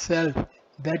being self,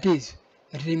 that is,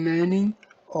 remaining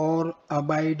or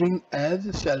abiding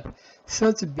as self.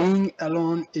 Such being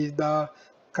alone is the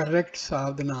correct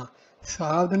sadhana.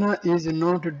 Sadhana is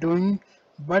not doing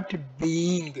but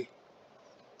being.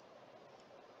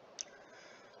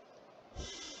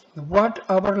 What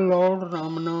our Lord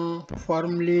Ramana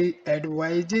firmly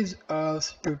advises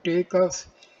us to take us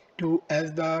to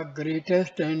as the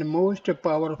greatest and most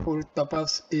powerful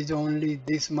tapas is only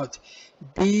this much: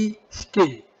 be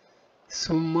still,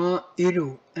 summa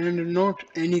iru, and not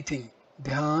anything,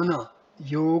 dhyana,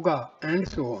 yoga, and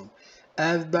so on,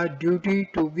 as the duty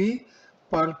to be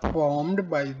performed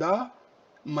by the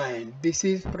mind. This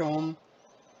is from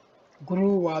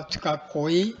Guru Vachka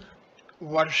Koi,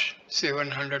 verse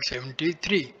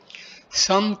 773.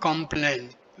 Some complain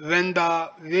when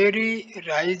the very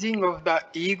rising of the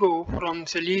ego from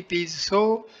sleep is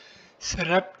so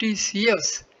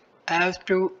surreptitious as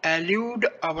to elude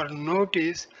our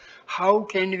notice, how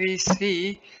can we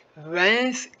see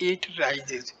whence it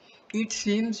rises? It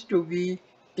seems to be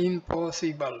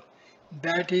impossible.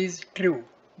 That is true,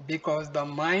 because the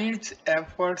mind's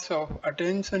efforts of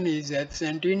attention is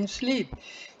absent in sleep,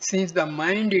 since the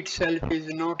mind itself is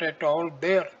not at all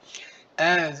there.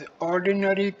 As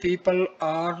ordinary people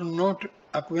are not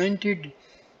acquainted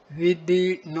with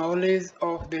the knowledge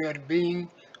of their being,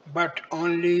 but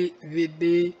only with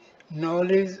the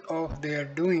knowledge of their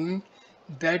doing,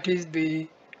 that is the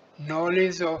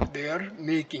knowledge of their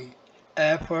making.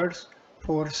 Efforts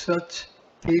for such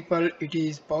people, it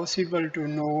is possible to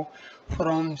know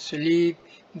from sleep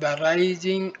the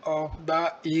rising of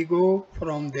the ego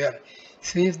from there.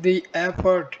 Since the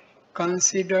effort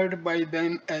considered by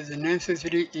them as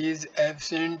necessary is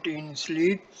absent in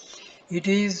sleep, it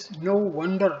is no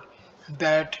wonder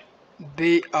that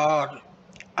they are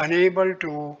unable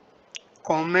to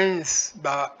commence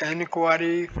the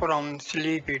enquiry from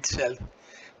sleep itself.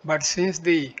 But since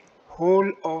the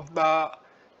whole of the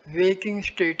waking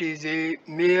state is a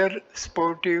mere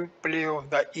sportive play of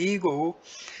the ego,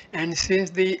 and since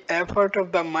the effort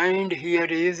of the mind here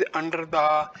is under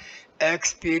the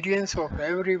experience of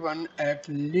everyone, at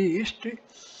least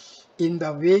in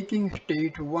the waking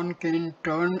state one can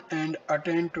turn and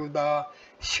attend to the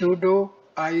pseudo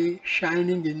I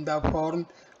shining in the form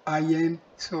I am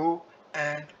so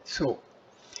and so.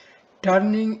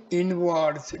 Turning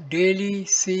inwards, daily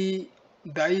see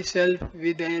thyself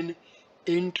with an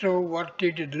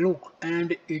introverted look,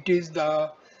 and it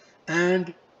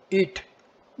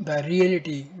the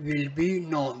reality will be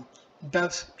known.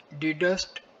 Thus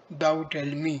didst thou tell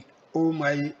me, O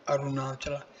my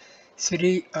Arunachala.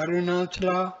 Sri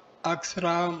Arunachala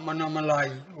Aksara Manamalai,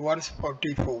 verse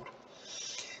 44.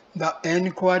 The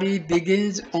enquiry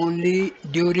begins only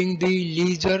during the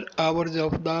leisure hours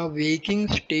of the waking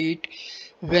state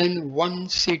when one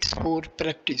sits for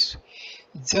practice.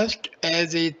 Just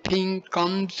as a thing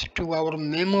comes to our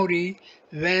memory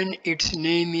when its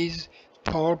name is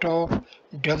thought of,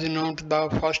 does not the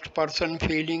first person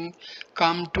feeling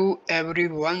come to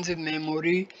everyone's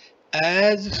memory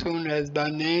as soon as the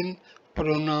name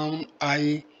pronoun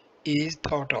I is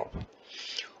thought of?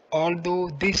 Although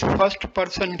this first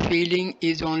person feeling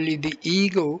is only the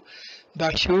ego,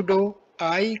 the pseudo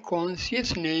I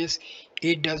consciousness,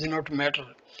 it does not matter.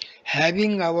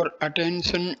 Having our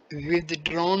attention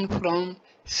withdrawn from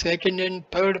second and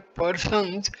third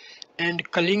persons and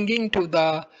clinging to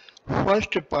the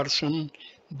first person,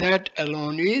 that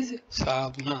alone is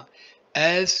sadhana.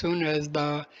 As soon as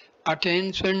the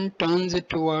attention turns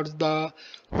towards the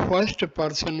first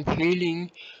person feeling,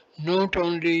 not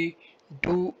only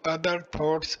do other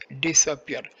thoughts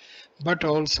disappear, but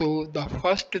also the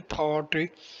first thought,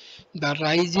 the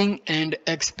rising and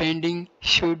expanding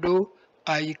pseudo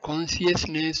I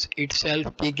consciousness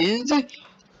itself begins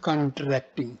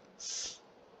contracting.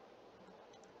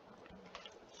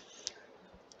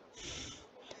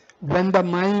 When the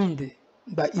mind,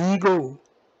 the ego,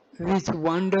 which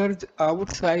wanders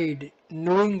outside,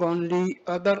 knowing only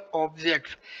other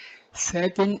objects,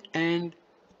 second and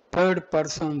third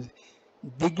persons,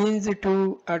 begins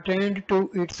to attend to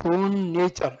its own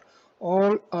nature,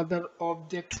 all other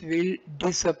objects will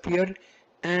disappear,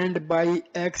 and by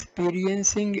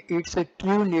experiencing its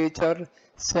true nature,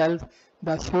 self,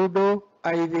 the pseudo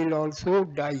I will also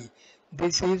die.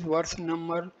 This is verse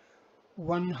number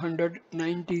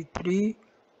 193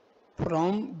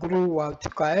 from Guru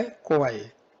Vachkai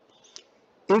Koi.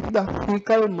 If the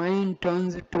fickle mind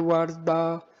turns towards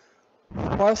the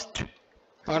first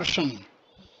person,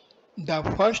 the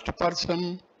first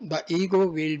person, the ego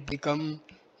will become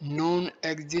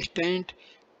non-existent,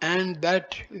 and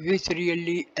that which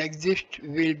really exists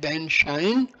will then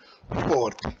shine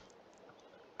forth.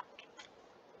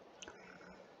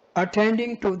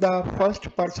 Attending to the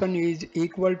first person is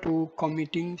equal to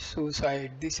committing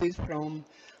suicide. This is from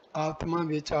Atma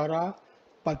Vichara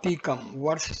Patikam,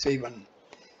 verse 7.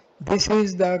 This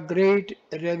is the great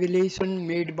revelation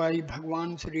made by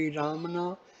Bhagwan Sri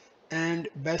Ramana and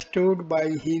bestowed by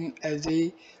him as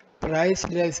a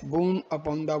priceless boon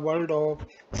upon the world of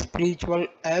spiritual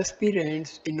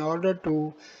aspirants in order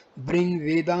to bring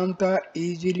Vedanta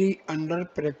easily under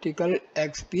practical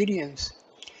experience.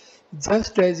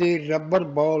 Just as a rubber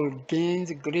ball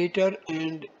gains greater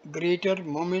and greater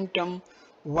momentum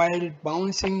while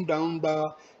bouncing down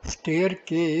the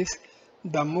staircase,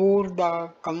 the more the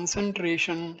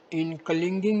concentration in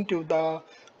clinging to the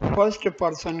first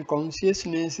person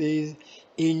consciousness is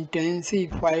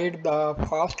intensified, the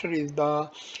faster is the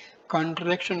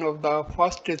contraction of the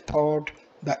first thought,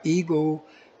 the ego,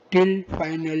 till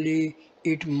finally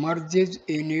it merges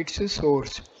in its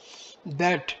source.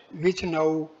 That which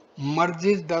now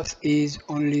merges thus is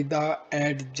only the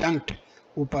adjunct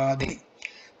upadhi,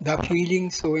 the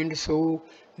feeling so and so,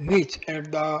 which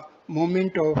at the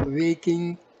moment of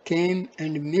waking came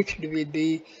and mixed with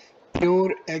the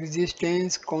pure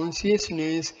existence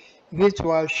consciousness which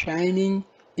was shining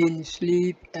in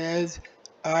sleep as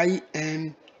I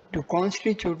am, to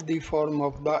constitute the form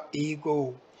of the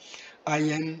ego. I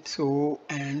am so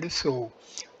and so.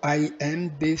 I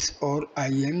am this or I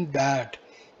am that.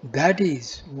 That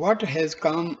is what has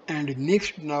come and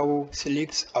mixed now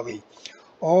slips away.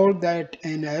 All that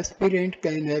an aspirant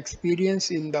can experience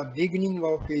in the beginning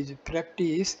of his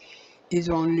practice is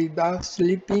only the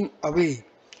slipping away,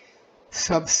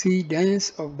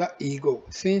 subsidence of the ego.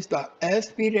 Since the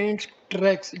aspirant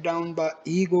tracks down the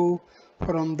ego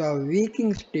from the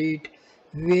waking state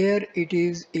where it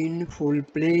is in full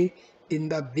play, in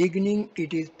the beginning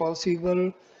it is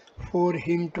possible for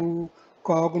him to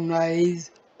cognize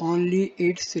only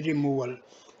its removal,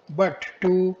 but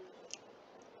to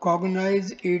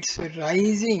cognize its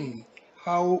rising,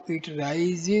 how it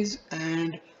rises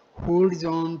and holds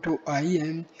on to I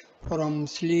am from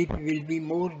sleep will be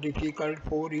more difficult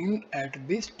for him at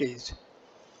this stage.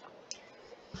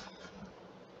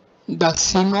 The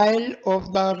simile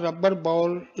of the rubber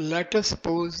ball, let us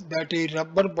suppose that a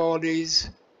rubber ball is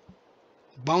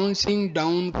bouncing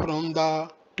down from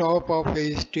the top of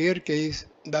a staircase,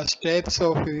 the steps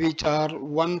of which are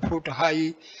 1 foot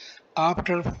high.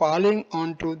 After falling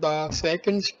onto the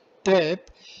second step,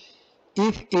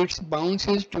 if it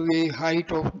bounces to a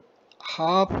height of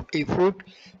half a foot,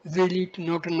 will it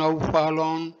not now fall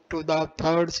on to the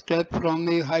third step from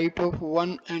a height of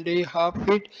 1.5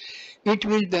 feet? It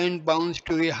will then bounce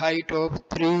to a height of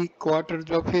 3/4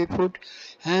 of a foot.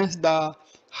 Hence, the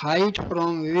height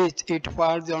from which it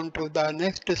falls onto the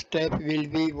next step will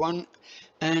be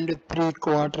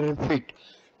 1.75 feet.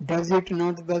 Does it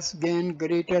not thus gain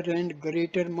greater and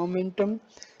greater momentum?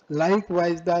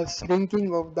 Likewise, the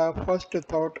shrinking of the first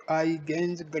thought I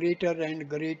gains greater and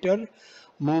greater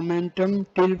momentum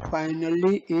till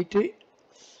finally it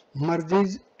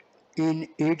merges in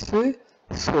its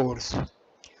source.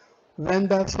 When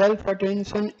the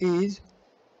self-attention is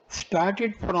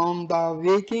started from the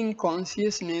waking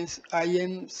consciousness, I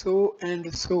am so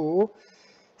and so,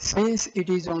 since it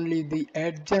is only the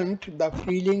adjunct, the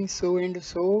feeling so and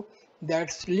so,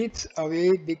 that slips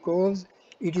away because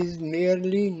it is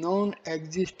merely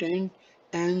non-existent,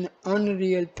 an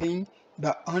unreal thing,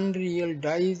 the unreal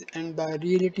dies and the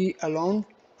reality alone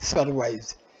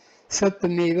survives.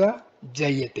 Satyameva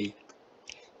Jayate.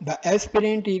 The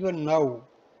aspirant even now,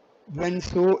 when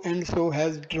so and so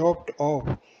has dropped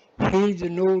off, feels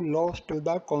no loss to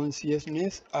the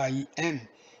consciousness I am,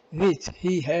 which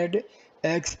he had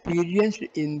experienced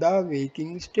in the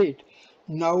waking state.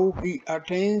 Now he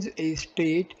attains a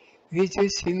state which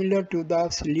is similar to the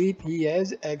sleep he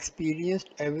has experienced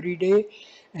every day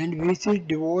and which is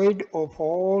devoid of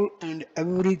all and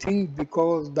everything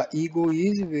because the ego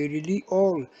is verily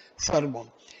all servant.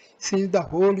 Since the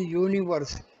whole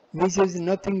universe, which is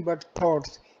nothing but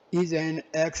thoughts, is an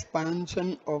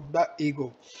expansion of the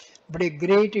ego. But a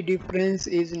great difference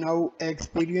is now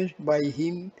experienced by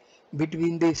him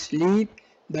between the sleep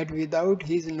that without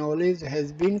his knowledge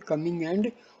has been coming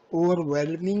and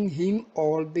overwhelming him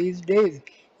all these days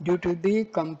due to the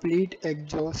complete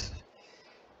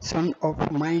exhaustion of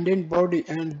mind and body,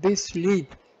 and this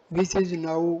sleep which is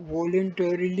now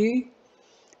voluntarily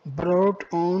brought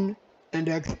on and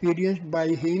experienced by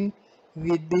him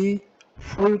with the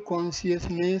full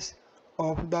consciousness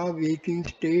of the waking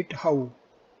state. How?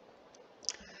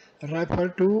 Refer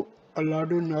to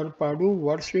Aladu Narpadu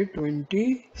verse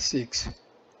 26.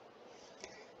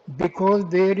 Because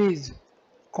there is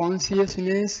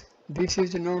consciousness, this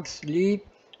is not sleep,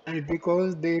 and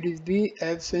because there is the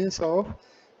absence of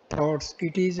thoughts,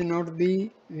 it is not the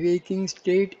waking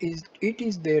state, it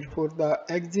is therefore the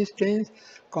existence,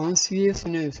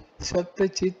 consciousness, Satya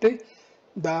Chit,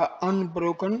 the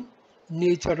unbroken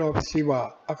nature of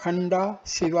Shiva, Akhanda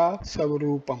Shiva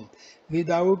Savarupam.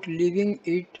 Without leaving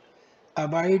it,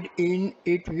 abide in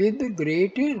it with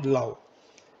great love.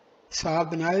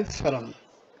 Sadhana Saram.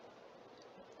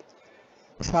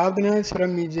 Sadhana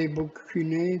Saram is a book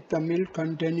in Tamil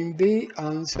containing the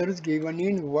answers given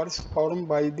in verse form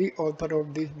by the author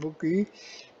of this book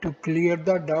to clear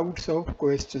the doubts of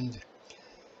questions.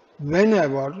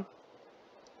 Whenever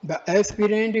the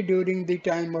aspirant during the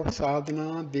time of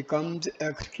sadhana becomes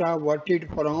extraverted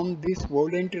from this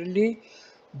voluntarily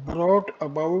brought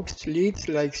about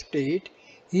sleep-like state,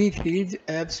 he feels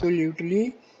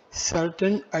absolutely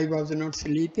certain I was not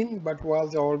sleeping but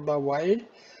was all the while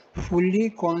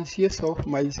fully conscious of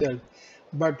myself.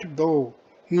 But though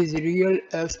his real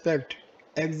aspect,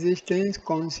 existence,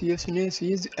 consciousness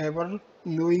is ever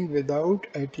knowing without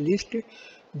at least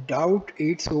doubt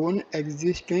its own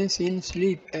existence in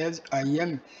sleep as I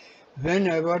am,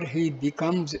 whenever he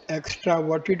becomes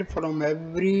extraverted from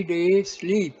everyday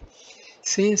sleep,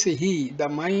 since he, the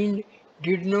mind,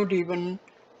 did not even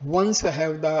once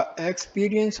have the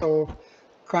experience of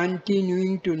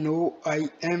continuing to know I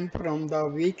am from the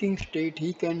waking state,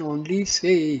 he can only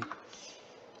say,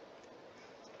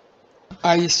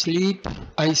 I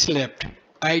slept.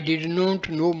 I did not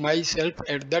know myself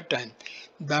at the time.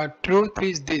 The truth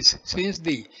is this, since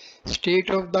the state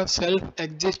of the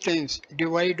self-existence,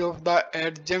 devoid of the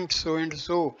adjunct so and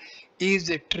so,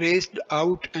 is traced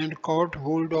out and caught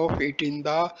hold of it in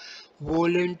the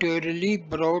voluntarily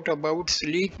brought about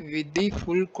sleep with the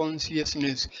full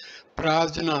consciousness,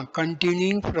 prajna,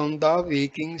 continuing from the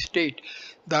waking state.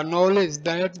 The knowledge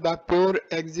that the pure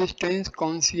existence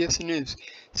consciousness,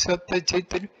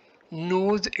 Satyachitra,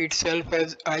 knows itself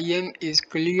as I am is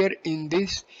clear in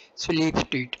this sleep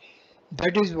state.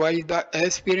 That is why the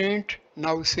aspirant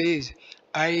now says,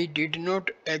 I did not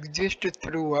exist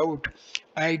throughout,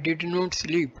 I did not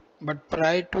sleep, but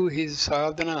prior to his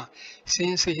sadhana,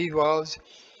 since he was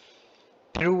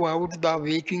throughout the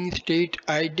waking state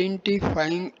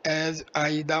identifying as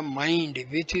I the mind,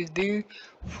 which is the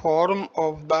form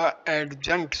of the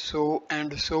adjunct so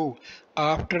and so,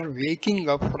 after waking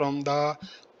up from the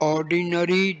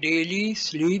ordinary daily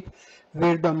sleep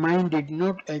where the mind did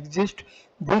not exist,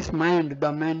 This mind,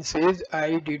 the man says,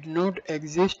 I did not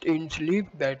exist in sleep,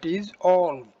 that is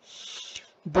all.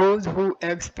 Those who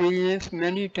experience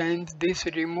many times this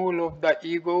removal of the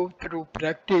ego through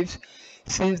practice,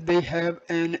 since they have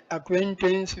an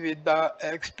acquaintance with the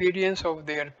experience of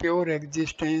their pure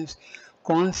existence,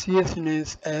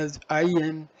 consciousness as I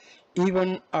am,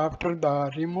 even after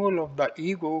the removal of the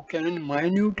ego, can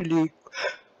minutely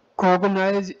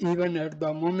cognize even at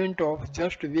the moment of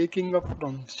just waking up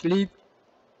from sleep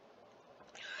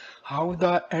how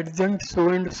the adjunct so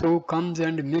and so comes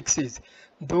and mixes.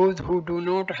 Those who do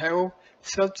not have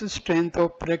such strength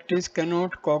of practice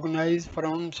cannot cognize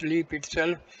from sleep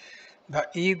itself the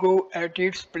ego at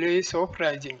its place of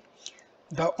rising.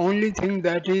 The only thing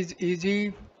that is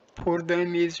easy for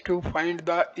them is to find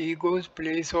the ego's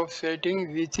place of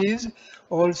setting, which is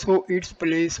also its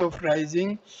place of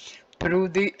rising through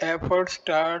the effort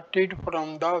started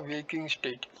from the waking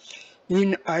state.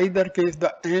 In either case,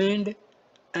 the end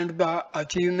and the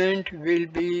achievement will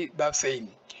be the same.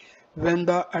 When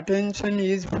the attention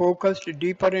is focused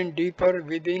deeper and deeper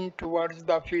within towards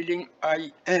the feeling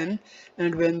I am,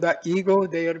 and when the ego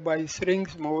thereby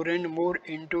shrinks more and more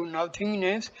into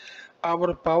nothingness,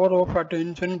 our power of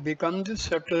attention becomes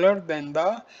subtler than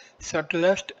the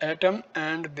subtlest atom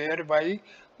and thereby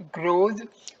grows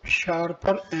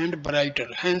sharper and brighter.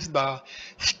 Hence the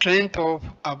strength of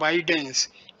abidance,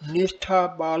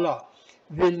 nishtha bala,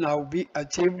 will now be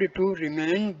achieved to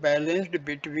remain balanced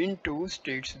between two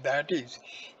states, that is,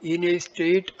 in a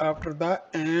state after the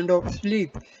end of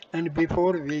sleep and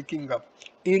before waking up.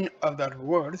 In other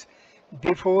words,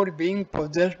 before being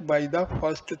possessed by the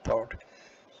first thought.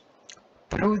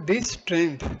 Through this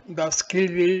strength, the skill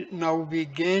will now be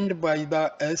gained by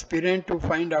the aspirant to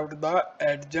find out the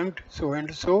adjunct so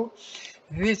and so,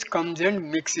 which comes and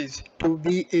mixes to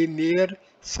be a mere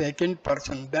second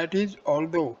person. That is,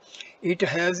 although it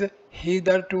has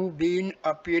hitherto been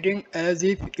appearing as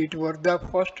if it were the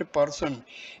first person,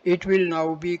 it will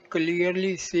now be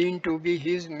clearly seen to be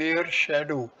his mere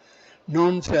shadow,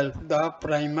 non-self, the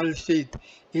primal sheath,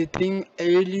 a thing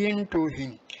alien to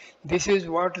him. This is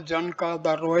what Janka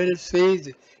the royal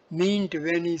sage meant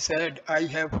when he said, I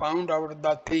have found out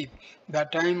the thief, the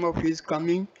time of his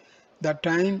coming, the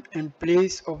time and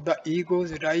place of the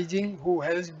ego's rising who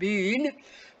has been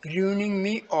ruining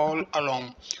me all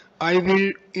along. I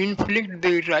will inflict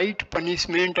the right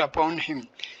punishment upon him,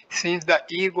 since the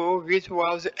ego, which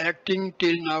was acting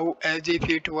till now as if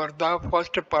it were the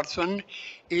first person,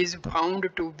 is found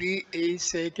to be a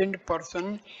second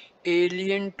person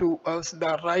alien to us.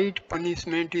 The right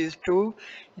punishment is to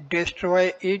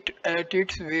destroy it at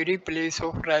its very place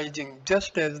of rising,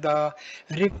 just as the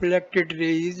reflected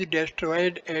ray is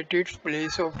destroyed at its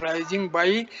place of rising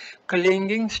by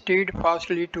clinging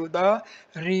steadfastly to the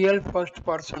real first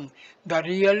person. The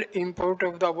real import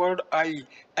of the word I,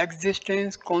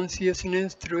 existence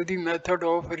consciousness through the method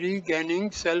of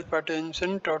regaining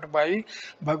self-attention taught by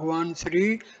Bhagwan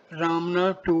Sri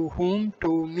Ramana, to whom,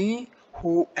 to me,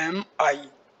 who am I.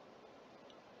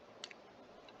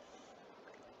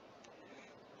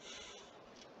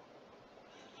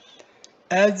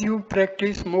 As you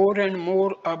practice more and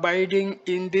more abiding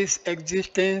in this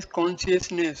existence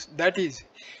consciousness, that is,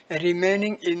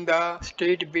 remaining in the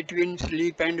state between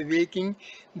sleep and waking,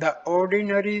 the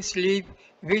ordinary sleep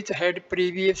which had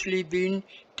previously been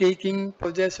taking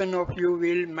possession of you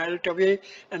will melt away,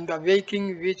 and the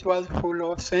waking which was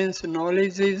full of sense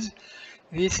knowledges,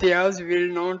 Visayas will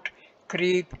not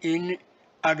creep in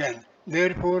again.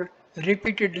 Therefore,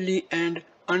 repeatedly and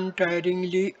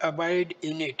untiringly abide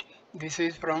in it. This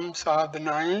is from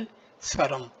Sadhanae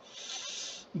Saram.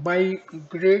 By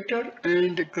greater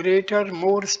and greater,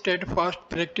 more steadfast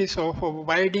practice of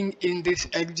abiding in this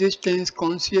existence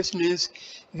consciousness,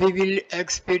 we will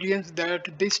experience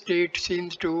that this state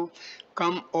seems to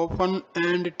come often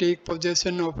and take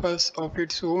possession of us of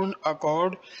its own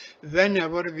accord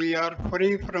whenever we are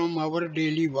free from our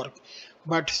daily work.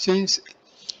 But since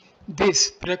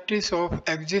this practice of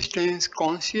existence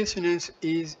consciousness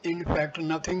is in fact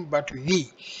nothing but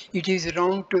we, it is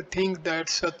wrong to think that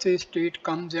such a state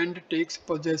comes and takes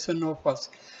possession of us.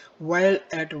 While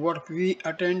at work we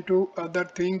attend to other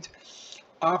things.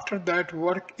 After that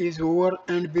work is over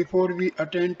and before we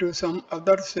attend to some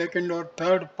other second or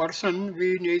third person,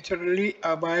 we naturally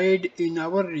abide in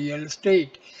our real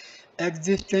state.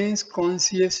 Existence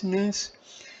consciousness.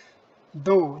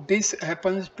 Though this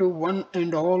happens to one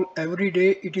and all every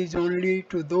day, it is only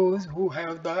to those who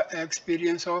have the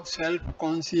experience of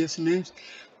self-consciousness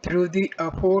through the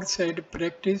aforesaid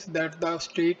practice that the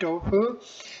state of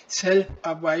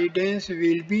self-abidance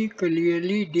will be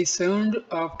clearly discerned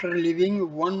after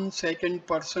living one second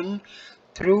person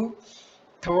through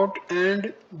thought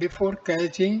and before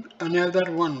catching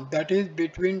another one, that is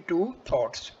between two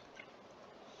thoughts.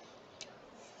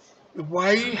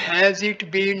 Why has it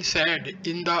been said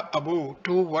in the above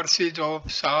two verses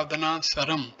of Sadhana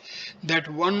Saram that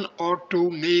one ought to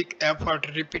make effort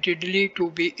repeatedly to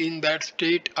be in that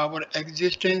state, our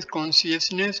existence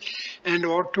consciousness, and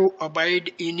ought to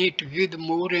abide in it with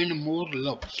more and more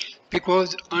love?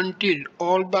 Because until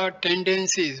all the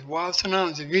tendencies,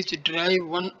 vasanas which drive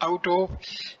one out of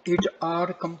it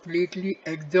are completely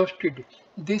exhausted,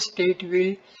 this state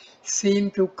will seem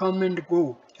to come and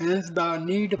go, hence the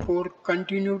need for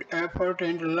continued effort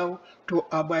and love to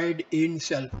abide in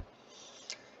self.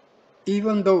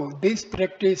 Even though this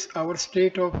practice, our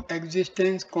state of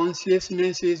existence,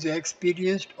 consciousness is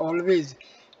experienced always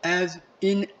as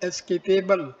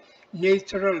inescapable,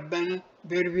 natural, then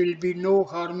there will be no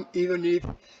harm even if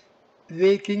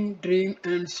waking, dream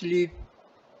and sleep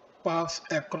pass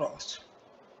across.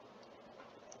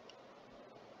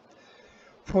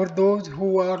 For those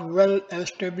who are well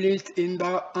established in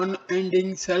the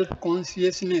unending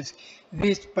self-consciousness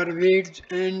which pervades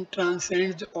and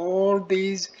transcends all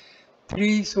these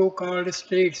three so-called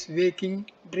states, waking,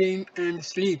 dream and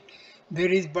sleep, there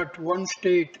is but one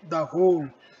state, the whole,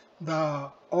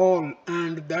 the all,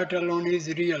 and that alone is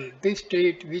real. This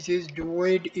state, which is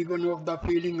devoid even of the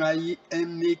feeling I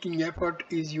am making effort,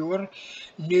 is your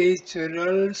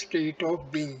natural state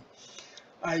of being.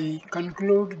 I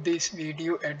conclude this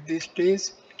video at this stage.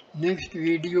 Next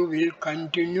video will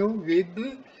continue with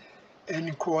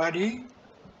Enquiry,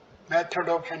 method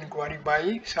of Enquiry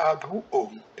by Sadhu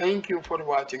Om. Thank you for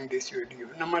watching this video.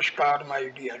 Namaskar my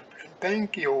dear friend.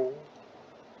 Thank you.